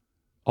that,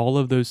 all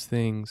of those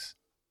things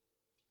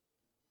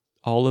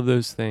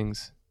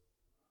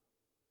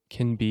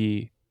can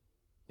be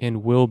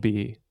and will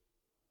be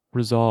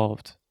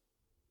resolved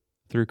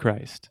through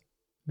Christ.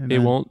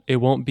 Amen. It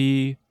won't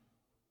be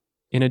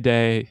in a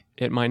day,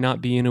 it might not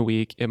be in a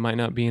week, it might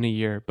not be in a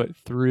year, but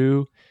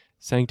through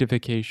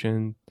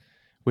sanctification,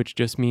 which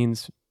just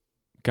means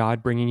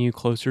God bringing you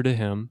closer to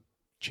him,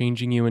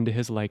 changing you into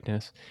his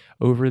likeness,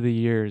 over the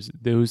years,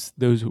 those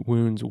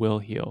wounds will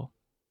heal.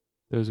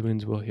 Those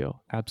wounds will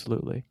heal,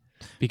 absolutely.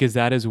 Because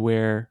that is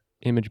where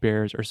image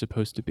bearers are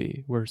supposed to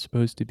be. We're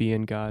supposed to be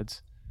in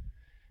God's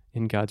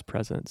in God's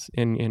presence,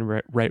 in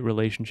right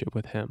relationship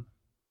with Him.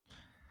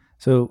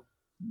 So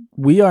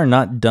we are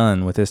not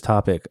done with this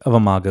topic of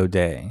Imago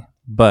Dei,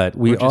 but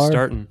we We're just are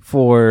starting.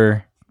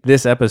 for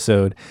this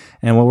episode.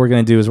 And what we're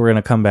going to do is we're going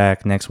to come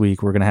back next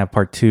week. We're going to have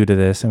part 2 to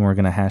this, and we're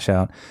going to hash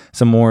out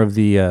some more of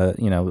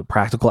the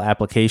practical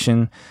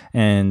application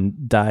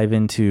and dive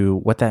into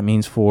what that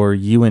means for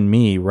you and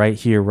me right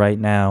here, right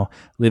now,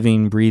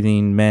 living,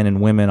 breathing men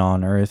and women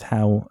on earth,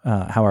 how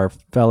our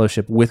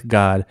fellowship with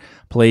God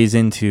plays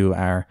into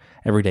our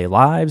everyday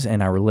lives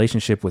and our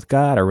relationship with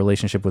God, our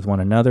relationship with one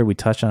another. We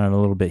touched on it a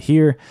little bit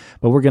here,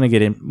 but we're going to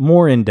get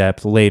more in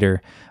depth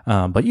later.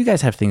 But you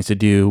guys have things to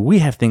do. We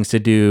have things to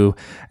do.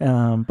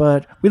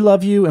 But we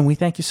love you, and we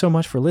thank you so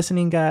much for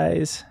listening,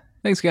 guys.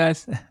 Thanks,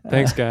 guys.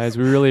 Thanks, guys.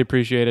 We really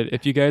appreciate it.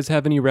 If you guys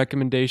have any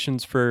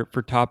recommendations for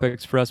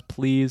topics for us,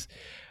 please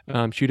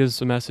shoot us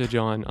a message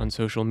on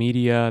social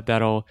media.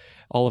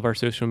 All of our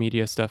social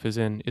media stuff is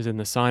in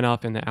the sign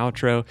off and the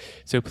outro.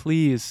 So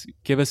please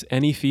give us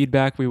any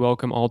feedback. We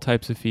welcome all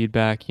types of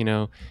feedback.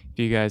 If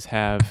you guys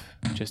have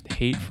just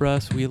hate for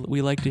us, we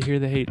like to hear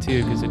the hate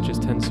too, because it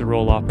just tends to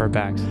roll off our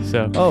backs.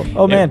 So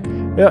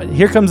man,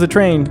 here comes the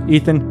train,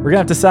 Ethan. We're gonna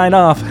have to sign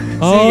off. See you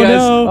guys.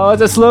 No. Oh,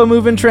 it's a slow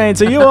moving train.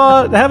 So you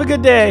all have a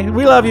good day.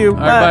 We love you.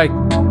 All right,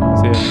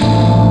 bye. See ya.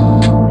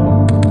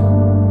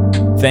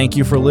 Thank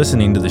you for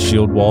listening to the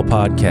Shield Wall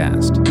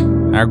Podcast.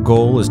 Our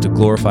goal is to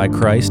glorify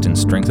Christ and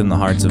strengthen the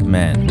hearts of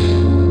men.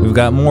 We've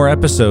got more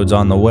episodes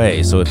on the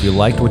way, so if you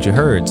liked what you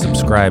heard,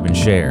 subscribe and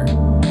share.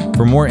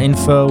 For more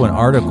info and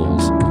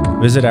articles,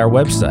 visit our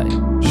website,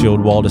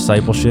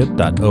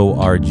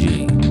 shieldwalldiscipleship.org.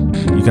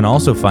 You can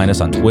also find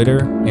us on Twitter,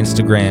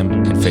 Instagram,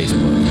 and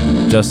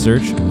Facebook. Just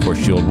search for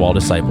Shield Wall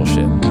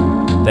Discipleship.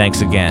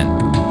 Thanks again,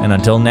 and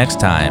until next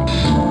time,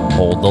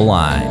 hold the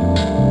line.